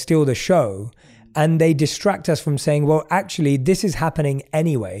headlines kind of steal the show, and they distract us from saying, well, actually, this is happening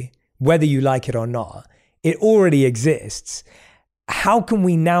anyway, whether you like it or not. It already exists. How can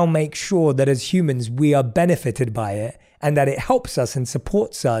we now make sure that as humans, we are benefited by it and that it helps us and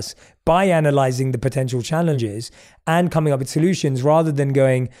supports us by analyzing the potential challenges and coming up with solutions, rather than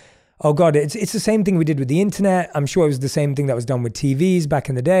going, oh God, it's the same thing we did with the internet. I'm sure it was the same thing that was done with TVs back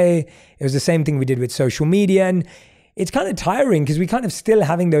in the day. It was the same thing we did with social media. And it's kind of tiring because we kind of still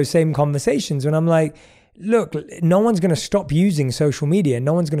having those same conversations. And I'm like, look, no one's going to stop using social media.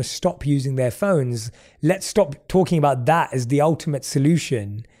 No one's going to stop using their phones. Let's stop talking about that as the ultimate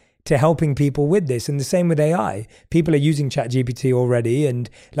solution to helping people with this. And the same with AI. People are using ChatGPT already.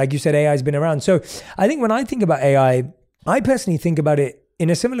 And like you said, AI has been around. So I think when I think about AI, I personally think about it in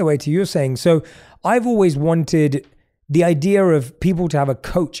a similar way to you're saying. So I've always wanted the idea of people to have a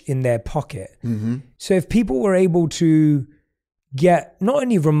coach in their pocket. Mm-hmm. So if people were able to get not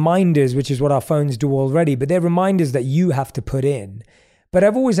only reminders, which is what our phones do already, but they're reminders that you have to put in. But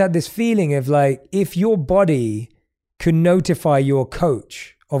I've always had this feeling of like, if your body can notify your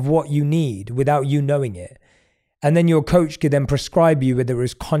coach of what you need without you knowing it, and then your coach could then prescribe you, whether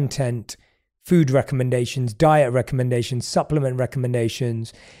it's content, food recommendations, diet recommendations, supplement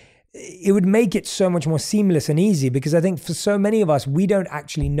recommendations, it would make it so much more seamless and easy, because I think for so many of us, we don't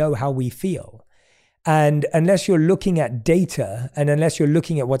actually know how we feel. And unless you're looking at data and unless you're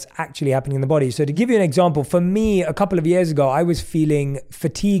looking at what's actually happening in the body. So to give you an example, for me, a couple of years ago, I was feeling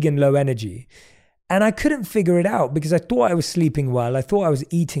fatigue and low energy. And I couldn't figure it out because I thought I was sleeping well, I thought I was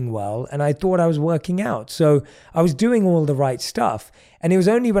eating well, and I thought I was working out. So I was doing all the right stuff. And it was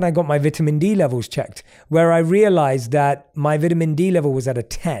only when I got my vitamin D levels checked where I realized that my vitamin D level was at a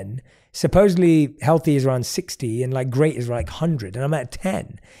 10. Supposedly healthy is around 60 and like great is like 100. And I'm at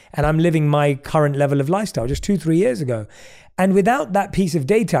 10. And I'm living my current level of lifestyle just 2-3 years ago. And without that piece of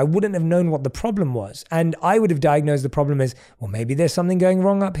data, I wouldn't have known what the problem was. And I would have diagnosed the problem as, well, maybe there's something going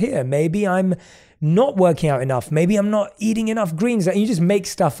wrong up here. Maybe I'm not working out enough. Maybe I'm not eating enough greens. You just make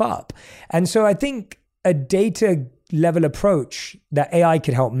stuff up. And so I think a data level approach that AI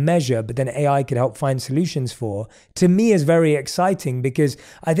could help measure, but then AI could help find solutions for, to me is very exciting, because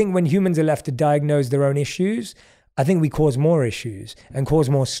I think when humans are left to diagnose their own issues, I think we cause more issues and cause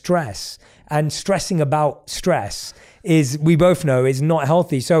more stress. And stressing about stress is, we both know, is not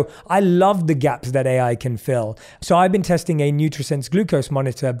healthy. So I love the gaps that AI can fill. So I've been testing a NutriSense glucose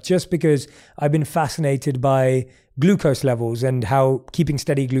monitor just because I've been fascinated by glucose levels and how keeping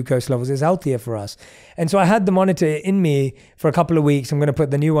steady glucose levels is healthier for us. And so I had the monitor in me for a couple of weeks. I'm going to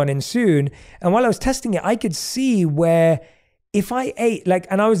put the new one in soon. And while I was testing it, I could see where if I ate,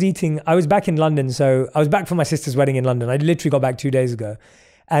 and I was back in London. So I was back from my sister's wedding in London. I literally got back 2 days ago.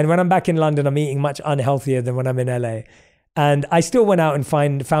 And when I'm back in London, I'm eating much unhealthier than when I'm in LA. And I still went out and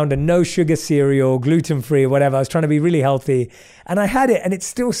found a no sugar cereal, gluten-free, whatever. I was trying to be really healthy. And I had it and it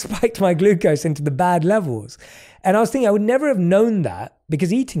still spiked my glucose into the bad levels. And I was thinking I would never have known that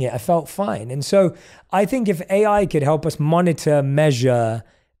because eating it, I felt fine. And so I think if AI could help us monitor, measure,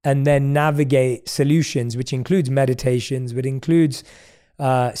 and then navigate solutions, which includes meditations, which includes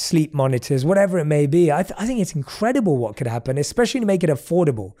sleep monitors, whatever it may be. I think it's incredible what could happen, especially to make it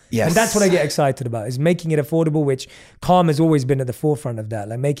affordable. Yes. And that's what I get excited about, is making it affordable, which Calm has always been at the forefront of that,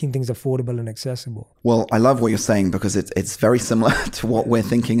 like making things affordable and accessible. Well, I love what you're saying because it's very similar to what we're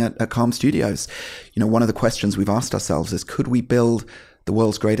thinking at Calm Studios. You know, one of the questions we've asked ourselves is, could we build the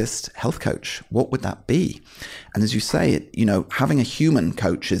world's greatest health coach? What would that be? And as you say, having a human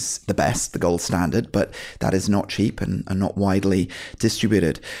coach is the best, the gold standard, but that is not cheap and not widely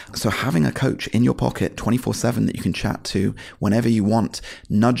distributed. So having a coach in your pocket 24/7 that you can chat to whenever you want,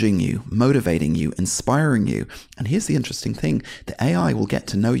 nudging you, motivating you, inspiring you. And here's the interesting thing, the AI will get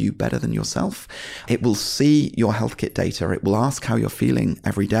to know you better than yourself. It will see your health kit data. It will ask how you're feeling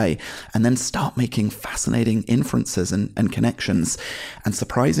every day and then start making fascinating inferences and connections and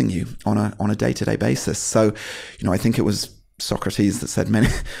surprising you on a day-to-day basis. So, I think it was Socrates that said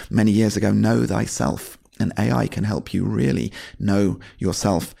many years ago, know thyself, and AI can help you really know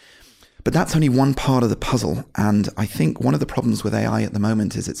yourself. But that's only one part of the puzzle. And I think one of the problems with AI at the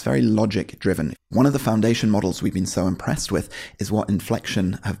moment is it's very logic driven. One of the foundation models we've been so impressed with is what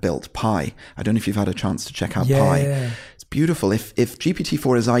Inflection have built, Pi. I don't know if you've had a chance to check out Pi. Yeah. It's beautiful. If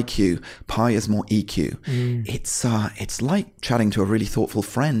GPT-4 is IQ, Pi is more EQ. It's like chatting to a really thoughtful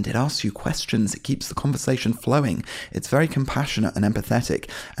friend. It asks you questions. It keeps the conversation flowing. It's very compassionate and empathetic.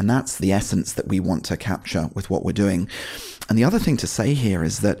 And that's the essence that we want to capture with what we're doing. And the other thing to say here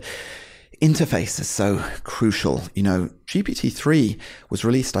is that interface is so crucial. GPT-3 was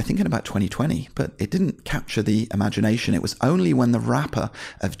released, I think, in about 2020, but it didn't capture the imagination. It was only when the wrapper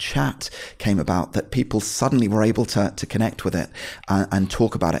of chat came about that people suddenly were able to connect with it and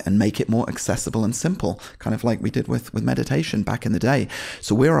talk about it and make it more accessible and simple, kind of like we did with meditation back in the day.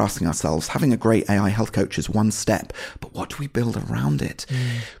 So we're asking ourselves, having a great AI health coach is one step, but what do we build around it?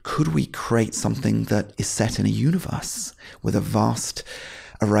 Could we create something that is set in a universe with a vast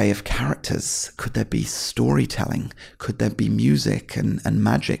array of characters? Could there be storytelling? Could there be music and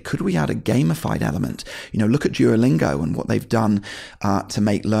magic? Could we add a gamified element? Look at Duolingo and what they've done to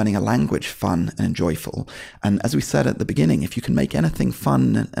make learning a language fun and joyful. And as we said at the beginning, if you can make anything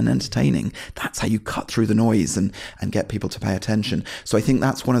fun and entertaining, that's how you cut through the noise and get people to pay attention. So I think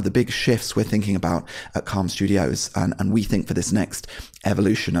that's one of the big shifts we're thinking about at Calm Studios. And we think for this next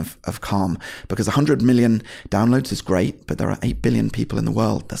evolution of Calm, because 100 million downloads is great, but there are 8 billion people in the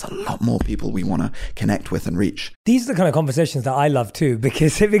world. There's a lot more people we want to connect with and reach. These are the kind of conversations that I love too,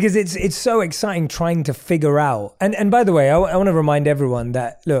 because it's so exciting trying to figure out. And by the way, I want to remind everyone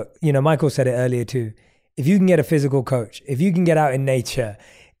that, look, Michael said it earlier too. If you can get a physical coach, if you can get out in nature,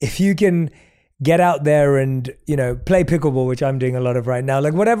 if you can get out there and, play pickleball, which I'm doing a lot of right now,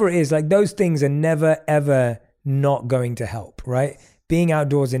 like whatever it is, like those things are never, ever not going to help, right? Being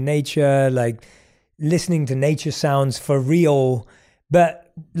outdoors in nature, like listening to nature sounds for real.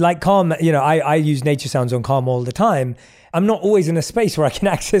 But like Calm, I use nature sounds on Calm all the time. I'm not always in a space where I can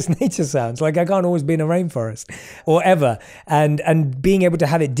access nature sounds. Like I can't always be in a rainforest or ever. And being able to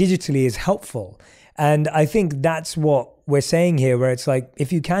have it digitally is helpful. And I think that's what we're saying here, where it's like,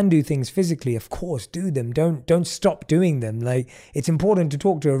 if you can do things physically, of course, do them. Don't stop doing them. Like, it's important to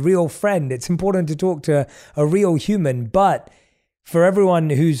talk to a real friend. It's important to talk to a real human. But for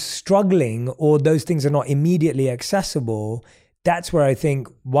everyone who's struggling or those things are not immediately accessible, that's where I think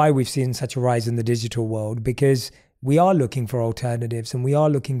why we've seen such a rise in the digital world, because we are looking for alternatives and we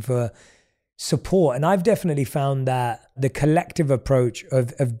are looking for support. And I've definitely found that the collective approach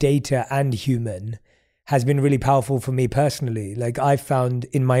of data and human has been really powerful for me personally. Like I've found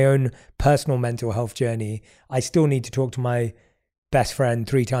in my own personal mental health journey, I still need to talk to my best friend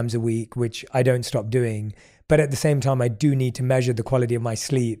 3 times a week, which I don't stop doing. But at the same time, I do need to measure the quality of my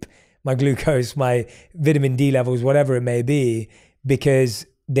sleep, my glucose, my vitamin D levels, whatever it may be, because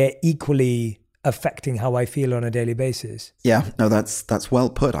they're equally affecting how I feel on a daily basis. Yeah, no, that's well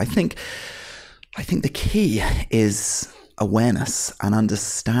put. I think the key is awareness and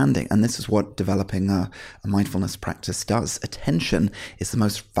understanding. And this is what developing a mindfulness practice does. Attention is the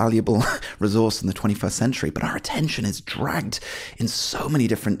most valuable resource in the 21st century, but our attention is dragged in so many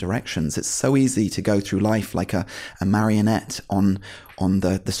different directions. It's so easy to go through life like a marionette on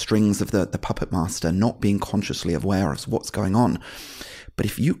the strings of the puppet master, not being consciously aware of what's going on. But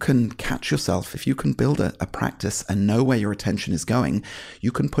if you can catch yourself, if you can build a practice and know where your attention is going,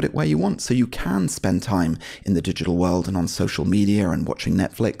 you can put it where you want. So you can spend time in the digital world and on social media and watching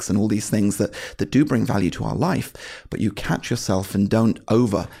Netflix and all these things that do bring value to our life. But you catch yourself and don't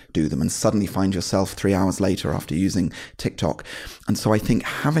overdo them and suddenly find yourself 3 hours later after using TikTok. And so I think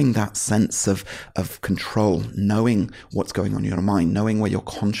having that sense of control, knowing what's going on in your mind, knowing where you're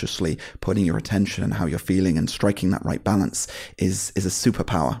consciously putting your attention and how you're feeling and striking that right balance is a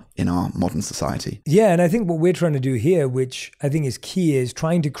superpower in our modern society. Yeah, and I think what we're trying to do here, which I think is key, is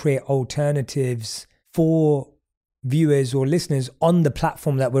trying to create alternatives for viewers or listeners on the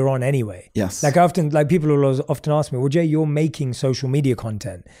platform that we're on anyway. Yes. Like people will often ask me, well, Jay, you're making social media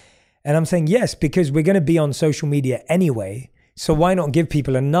content. And I'm saying, yes, because we're going to be on social media anyway. So why not give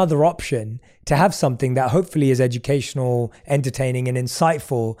people another option to have something that hopefully is educational, entertaining, and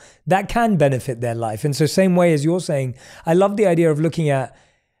insightful that can benefit their life? And so same way as you're saying, I love the idea of looking at,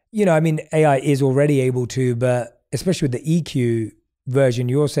 AI is already able to, but especially with the EQ version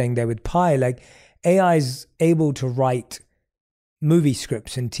you're saying there with Pi, like AI is able to write movie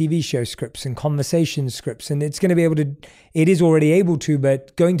scripts and TV show scripts and conversation scripts. And it is already able to,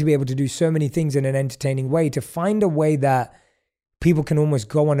 but going to be able to do so many things in an entertaining way, to find a way that people can almost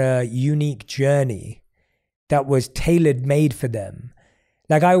go on a unique journey that was tailor-made for them.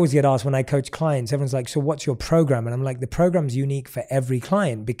 Like I always get asked when I coach clients, everyone's like, so what's your program? And I'm like, the program's unique for every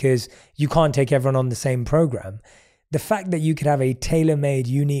client because you can't take everyone on the same program. The fact that you could have a tailor-made,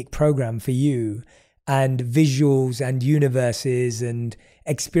 unique program for you and visuals and universes and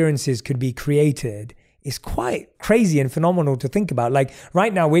experiences could be created is quite crazy and phenomenal to think about. Like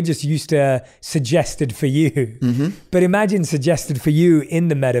right now, we're just used to suggested for you. Mm-hmm. But imagine suggested for you in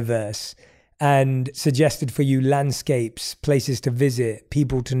the metaverse and suggested for you landscapes, places to visit,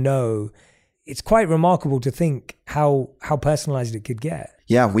 people to know. It's quite remarkable to think how personalized it could get.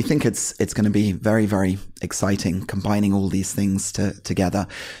 Yeah, we think it's going to be very, very exciting combining all these things together.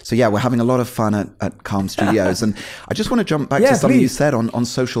 So yeah, we're having a lot of fun at Calm Studios. And I just want to jump back to something you said on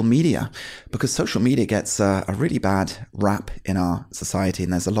social media, because social media gets a really bad rap in our society.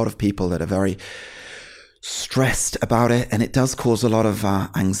 And there's a lot of people that are very stressed about it. And it does cause a lot of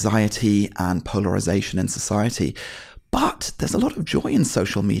anxiety and polarization in society. But there's a lot of joy in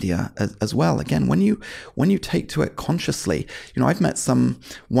social media as well. Again, when you take to it consciously, I've met some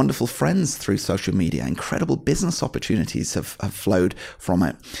wonderful friends through social media. Incredible business opportunities have flowed from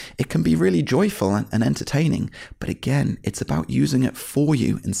it. It can be really joyful and entertaining. But again, it's about using it for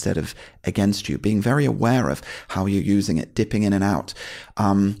you instead of against you, being very aware of how you're using it, dipping in and out.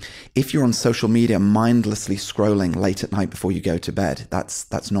 If you're on social media mindlessly scrolling late at night before you go to bed,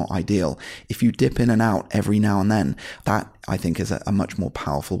 that's not ideal. If you dip in and out every now and then, that I think is a much more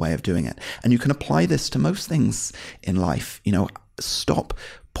powerful way of doing it. And you can apply this to most things in life. Stop,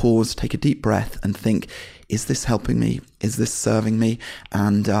 pause, take a deep breath and think, is this helping me? Is this serving me?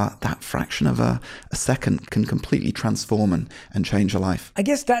 And that fraction of a second can completely transform and change a life. I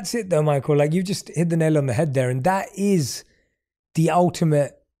guess that's it though, Michael. Like you just hit the nail on the head there. And that is the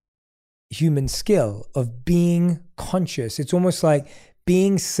ultimate human skill of being conscious. It's almost like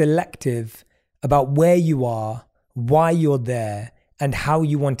being selective about where you are, why you're there, and how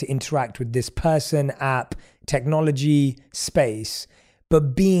you want to interact with this person, app, technology, space.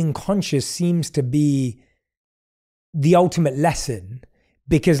 But being conscious seems to be the ultimate lesson,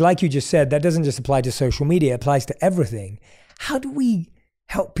 because like you just said, that doesn't just apply to social media, it applies to everything. How do we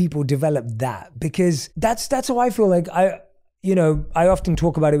help people develop that? Because that's how I feel like I often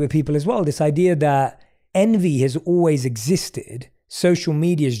talk about it with people as well. This idea that envy has always existed. Social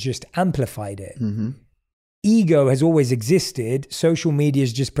media has just amplified it. Mm-hmm. Ego has always existed. Social media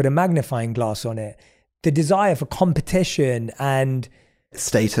has just put a magnifying glass on it. The desire for competition and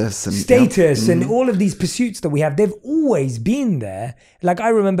status and all of these pursuits that we have, they've always been there. Like I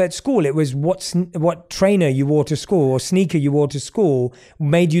remember at school, it was what trainer you wore to school or sneaker you wore to school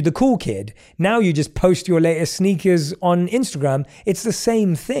made you the cool kid. Now you just post your latest sneakers on Instagram. It's the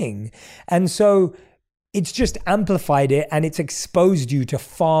same thing. And so it's just amplified it and it's exposed you to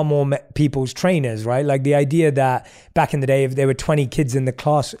far more people's trainers, right? Like the idea that back in the day, if there were 20 kids in the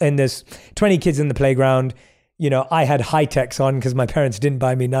class and there's 20 kids in the playground, I had high-techs on because my parents didn't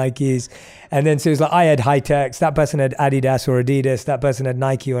buy me Nikes. And then so it was like I had high-techs, that person had Adidas or Adidas, that person had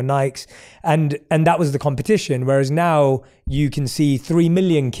Nike or Nikes. And that was the competition. Whereas now you can see 3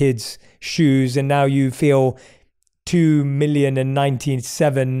 million kids' shoes and now you feel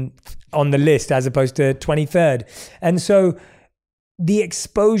 2,097 on the list as opposed to 23rd. And so the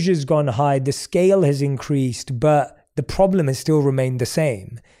exposure's gone high, the scale has increased, but the problem has still remained the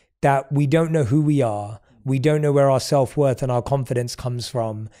same, that we don't know who we are. We don't know where our self-worth and our confidence comes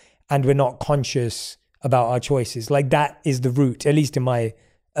from, and we're not conscious about our choices. Like that is the root, at least in my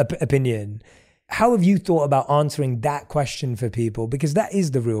opinion. How have you thought about answering that question for people? Because that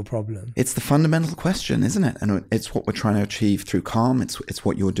is the real problem. It's the fundamental question, isn't it? And it's what we're trying to achieve through Calm. It's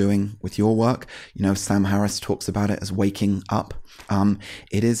what you're doing with your work. Sam Harris talks about it as waking up.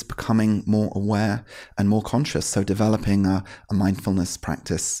 It is becoming more aware and more conscious. So developing a mindfulness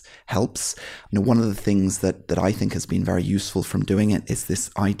practice helps. One of the things that I think has been very useful from doing it is this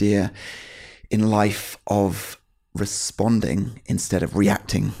idea in life of responding instead of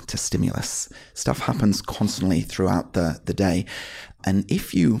reacting to stimulus. Stuff happens constantly throughout the day. And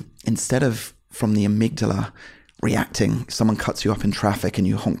if you, instead of from the amygdala reacting, someone cuts you up in traffic and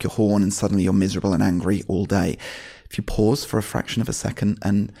you honk your horn and suddenly you're miserable and angry all day. If you pause for a fraction of a second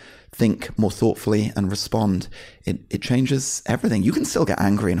and think more thoughtfully and respond, it changes everything. You can still get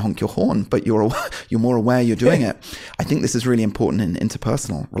angry and honk your horn, but you're more aware you're doing it. I think this is really important in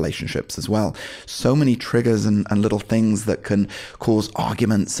interpersonal relationships as well. So many triggers and little things that can cause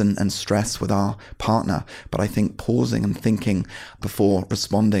arguments and stress with our partner. But I think pausing and thinking before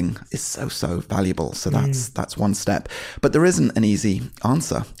responding is so valuable. So that's one step. But there isn't an easy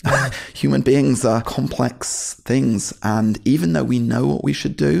answer. Human beings are complex things. And even though we know what we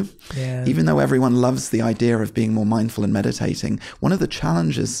should do, even though everyone loves the idea of being more mindful and meditating, one of the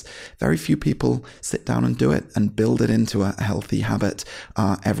challenges, very few people sit down and do it and build it into a healthy habit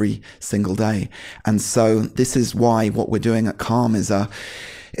every single day. And so this is why what we're doing at Calm is a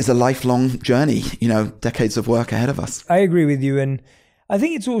lifelong journey, decades of work ahead of us. I agree with you. And I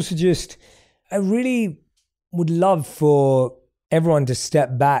think it's also just, I really would love for everyone to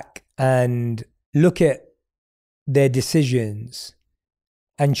step back and look at their decisions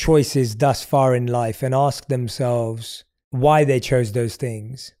and choices thus far in life and ask themselves why they chose those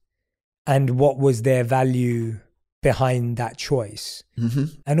things and what was their value behind that choice.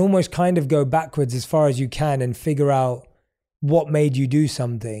 And almost kind of go backwards as far as you can and figure out what made you do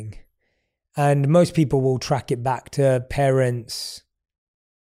something. And most people will track it back to parents,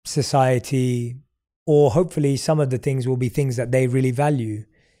 society, or hopefully some of the things will be things that they really value.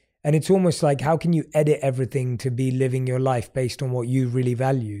 And it's almost like, how can you edit everything to be living your life based on what you really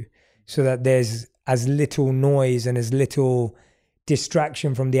value so that there's as little noise and as little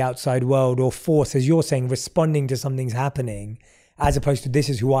distraction from the outside world or force, as you're saying, responding to something's happening, as opposed to this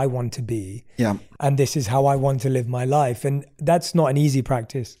is who I want to be. And this is how I want to live my life. And that's not an easy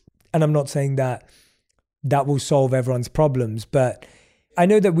practice. And I'm not saying that will solve everyone's problems, but I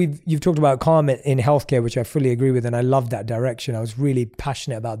know that you've talked about Calm in healthcare, which I fully agree with, and I love that direction. I was really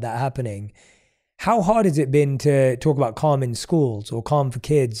passionate about that happening. How hard has it been to talk about Calm in schools or Calm for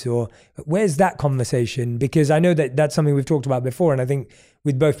kids, or where's that conversation? Because I know that that's something we've talked about before, and I think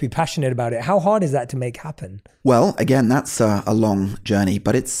we'd both be passionate about it. How hard is that to make happen? Well, again, that's a long journey,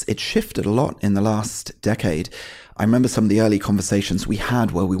 but it's shifted a lot in the last decade. I remember some of the early conversations we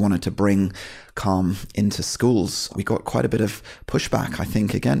had where we wanted to bring Calm into schools. We got quite a bit of pushback. I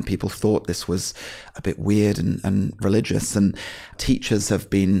think, again, people thought this was a bit weird and religious, and teachers have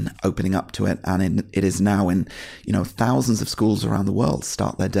been opening up to it. And it is now in, thousands of schools around the world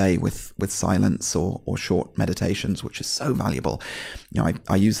start their day with silence or short meditations, which is so valuable.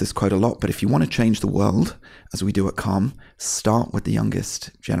 I use this quote a lot, but if you want to change the world, as we do at Calm, start with the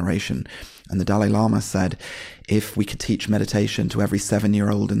youngest generation. And the Dalai Lama said, if we could teach meditation to every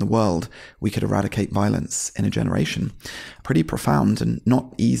 7-year-old in the world, we could eradicate violence in a generation. Pretty profound and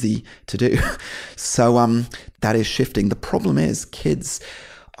not easy to do. So that is shifting. The problem is kids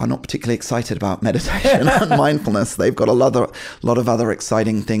are not particularly excited about meditation and mindfulness. They've got a lot of other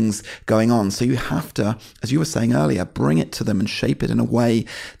exciting things going on. So you have to, as you were saying earlier, bring it to them and shape it in a way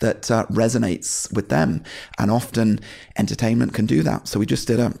that resonates with them. And often entertainment can do that. So we just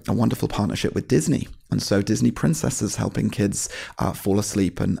did a wonderful partnership with Disney And so Disney princesses helping kids fall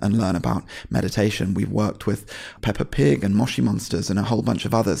asleep and learn about meditation. We've worked with Peppa Pig and Moshi Monsters and a whole bunch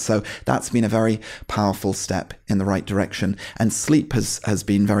of others. So that's been a very powerful step in the right direction. And sleep has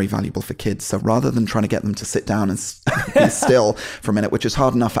been very valuable for kids. So rather than trying to get them to sit down and be still for a minute, which is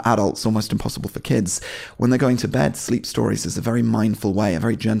hard enough for adults, almost impossible for kids, when they're going to bed, sleep stories is a very mindful way, a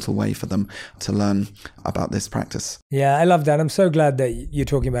very gentle way for them to learn about this practice. Yeah, I love that. I'm so glad that you're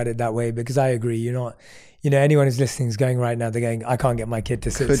talking about it that way, because I agree. You're not, anyone who's listening is going right now, they're going, I can't get my kid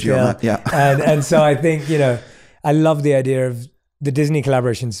to sit still. Yeah. and so I think, I love the idea of the Disney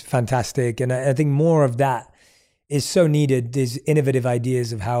collaboration's fantastic. And I think more of that is so needed, these innovative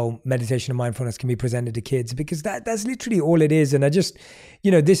ideas of how meditation and mindfulness can be presented to kids, because that's literally all it is. And I just,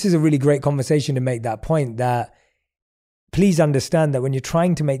 this is a really great conversation to make that point, that please understand that when you're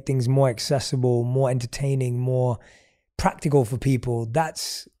trying to make things more accessible, more entertaining, more practical for people,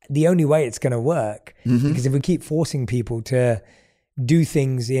 that's the only way it's going to work. Mm-hmm. Because if we keep forcing people to do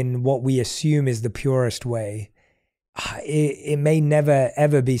things in what we assume is the purest way, it may never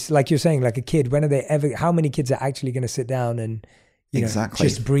ever be, like you're saying, like a kid. How many kids are actually going to sit down and exactly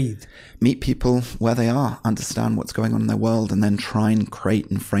just breathe? Meet people where they are, understand what's going on in their world, and then try and create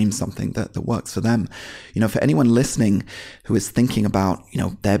and frame something that works for them. For anyone listening who is thinking about,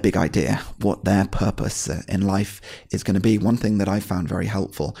 their big idea, what their purpose in life is going to be, one thing that I found very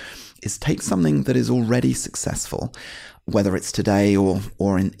helpful is take something that is already successful, whether it's today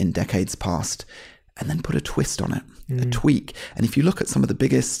or in decades past, and then put a twist on it, a tweak. And if you look at some of the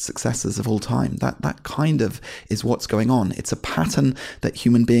biggest successes of all time, that kind of is what's going on. It's a pattern that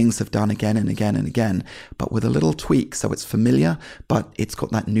human beings have done again and again and again, but with a little tweak. So it's familiar, but it's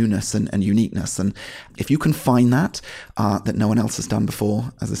got that newness and uniqueness. And if you can find that no one else has done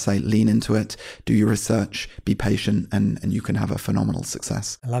before, as I say, lean into it, do your research, be patient, and you can have a phenomenal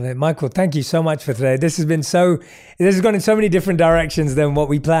success. I love it. Michael, thank you so much for today. This has gone in so many different directions than what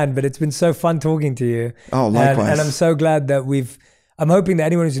we planned, but it's been so fun talking to you. Oh, likewise. And I'm so glad that I'm hoping that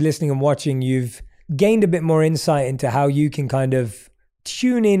anyone who's listening and watching, you've gained a bit more insight into how you can kind of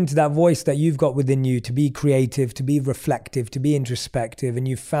tune into that voice that you've got within you to be creative, to be reflective, to be introspective. And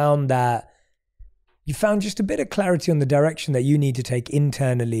you found just a bit of clarity on the direction that you need to take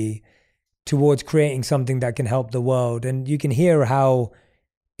internally towards creating something that can help the world. And you can hear how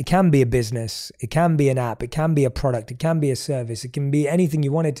it can be a business, it can be an app, it can be a product, it can be a service, it can be anything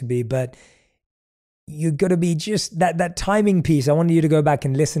you want it to be, but you've got to be just that timing piece. I wanted you to go back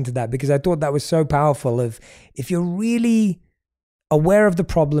and listen to that, because I thought that was so powerful. If you're really aware of the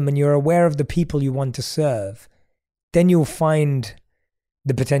problem and you're aware of the people you want to serve, then you'll find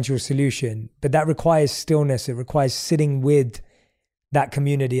the potential solution. But that requires stillness. It requires sitting with that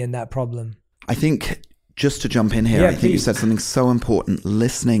community and that problem. I think, just to jump in here, I think you said something so important,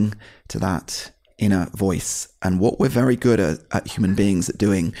 listening to that inner voice. And what we're very good at human beings at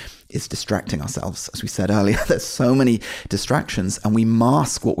doing is distracting ourselves. As we said earlier, there's so many distractions, and we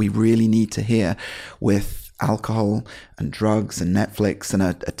mask what we really need to hear with alcohol and drugs and Netflix and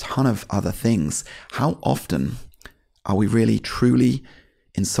a ton of other things. How often are we really truly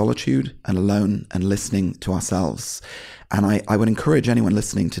in solitude and alone and listening to ourselves? And I would encourage anyone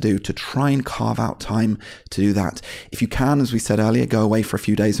listening to try and carve out time to do that. If you can, as we said earlier, go away for a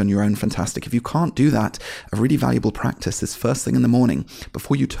few days on your own, fantastic. If you can't do that, a really valuable practice is first thing in the morning,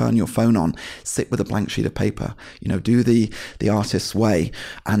 before you turn your phone on, sit with a blank sheet of paper, do the artist's way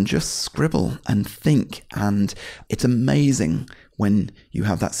and just scribble and think. And it's amazing when you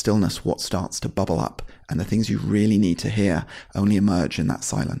have that stillness, what starts to bubble up, and the things you really need to hear only emerge in that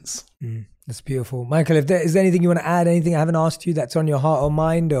silence. That's beautiful. Michael, is there anything you want to add, anything I haven't asked you that's on your heart or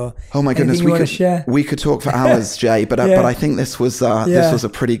mind, or oh my goodness, we could talk for hours, Jay, but I think this was a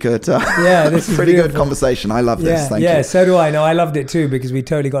pretty good this is pretty good conversation. I love this. Thank you. Yeah, so do I. No, I loved it too, because we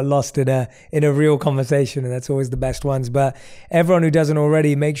totally got lost in a real conversation, and that's always the best ones. But everyone who doesn't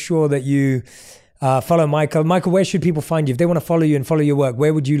already, make sure that you follow Michael. Michael, where should people find you? If they want to follow you and follow your work,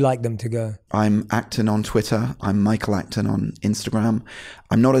 where would you like them to go? I'm Acton on Twitter. I'm Michael Acton on Instagram.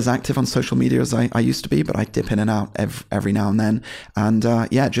 I'm not as active on social media as I used to be, but I dip in and out every now and then. And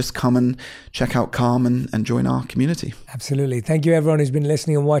just come and check out Calm and join our community. Absolutely. Thank you, everyone who's been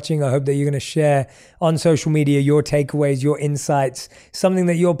listening and watching. I hope that you're going to share on social media your takeaways, your insights, something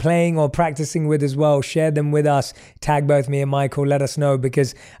that you're playing or practicing with as well. Share them with us. Tag both me and Michael. Let us know,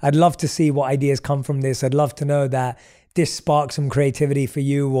 because I'd love to see what ideas come from this. I'd love to know that this sparked some creativity for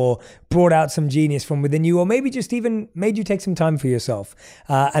you or brought out some genius from within you, or maybe just even made you take some time for yourself.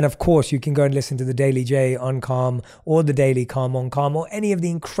 And of course, you can go and listen to the Daily J on Calm or the Daily Calm on Calm or any of the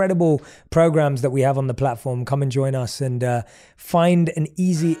incredible programs that we have on the platform. Come and join us and find an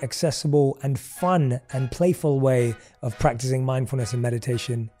easy, accessible, and fun and playful way of practicing mindfulness and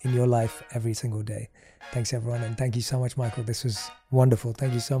meditation in your life every single day. Thanks, everyone. And thank you so much, Michael. This was wonderful.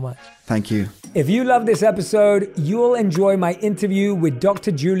 Thank you so much. Thank you. If you love this episode, you'll enjoy my interview with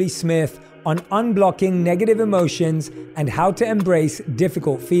Dr. Julie Smith on unblocking negative emotions and how to embrace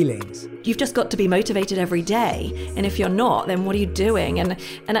difficult feelings. You've just got to be motivated every day. And if you're not, then what are you doing? And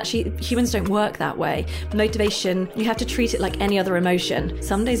actually, humans don't work that way. Motivation, you have to treat it like any other emotion.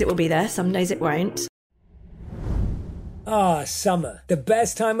 Some days it will be there, some days it won't. Summer. The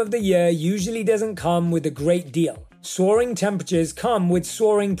best time of the year usually doesn't come with a great deal. Soaring temperatures come with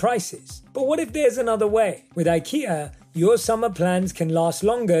soaring prices. But what if there's another way? With IKEA, your summer plans can last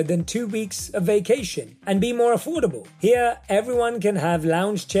longer than 2 weeks of vacation and be more affordable. Here, everyone can have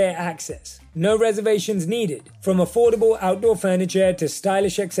lounge chair access. No reservations needed. From affordable outdoor furniture to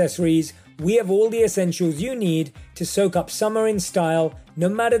stylish accessories, we have all the essentials you need to soak up summer in style, no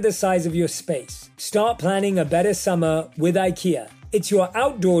matter the size of your space. Start planning a better summer with IKEA. It's your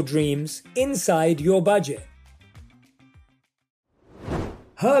outdoor dreams inside your budget.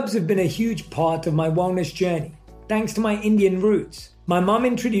 Herbs have been a huge part of my wellness journey, thanks to my Indian roots. My mum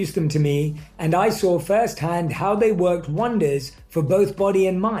introduced them to me, and I saw firsthand how they worked wonders for both body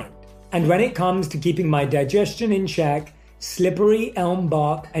and mind. And when it comes to keeping my digestion in check, slippery elm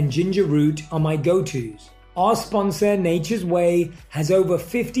bark and ginger root are my go-tos. Our sponsor, Nature's Way, has over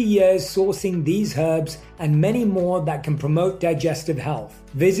 50 years sourcing these herbs and many more that can promote digestive health.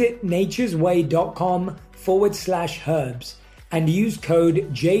 Visit naturesway.com/herbs and use code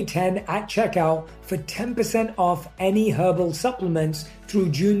J10 at checkout for 10% off any herbal supplements through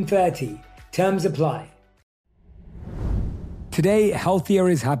June 30. Terms apply. Today, healthier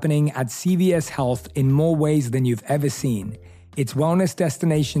is happening at CVS Health in more ways than you've ever seen. It's wellness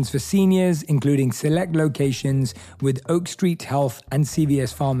destinations for seniors, including select locations with Oak Street Health and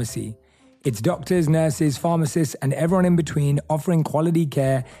CVS Pharmacy. It's doctors, nurses, pharmacists, and everyone in between offering quality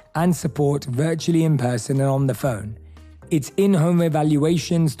care and support virtually in person and on the phone. It's in-home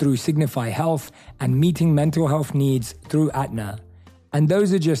evaluations through Signify Health and meeting mental health needs through Acton. And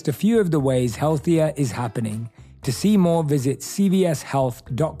those are just a few of the ways healthier is happening. To see more, visit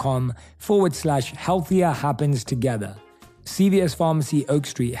cvshealth.com/healthier happens together. CVS Pharmacy, Oak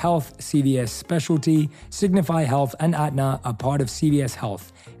Street Health, CVS Specialty, Signify Health, and Acton are part of CVS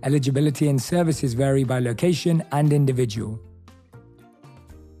Health. Eligibility and services vary by location and individual.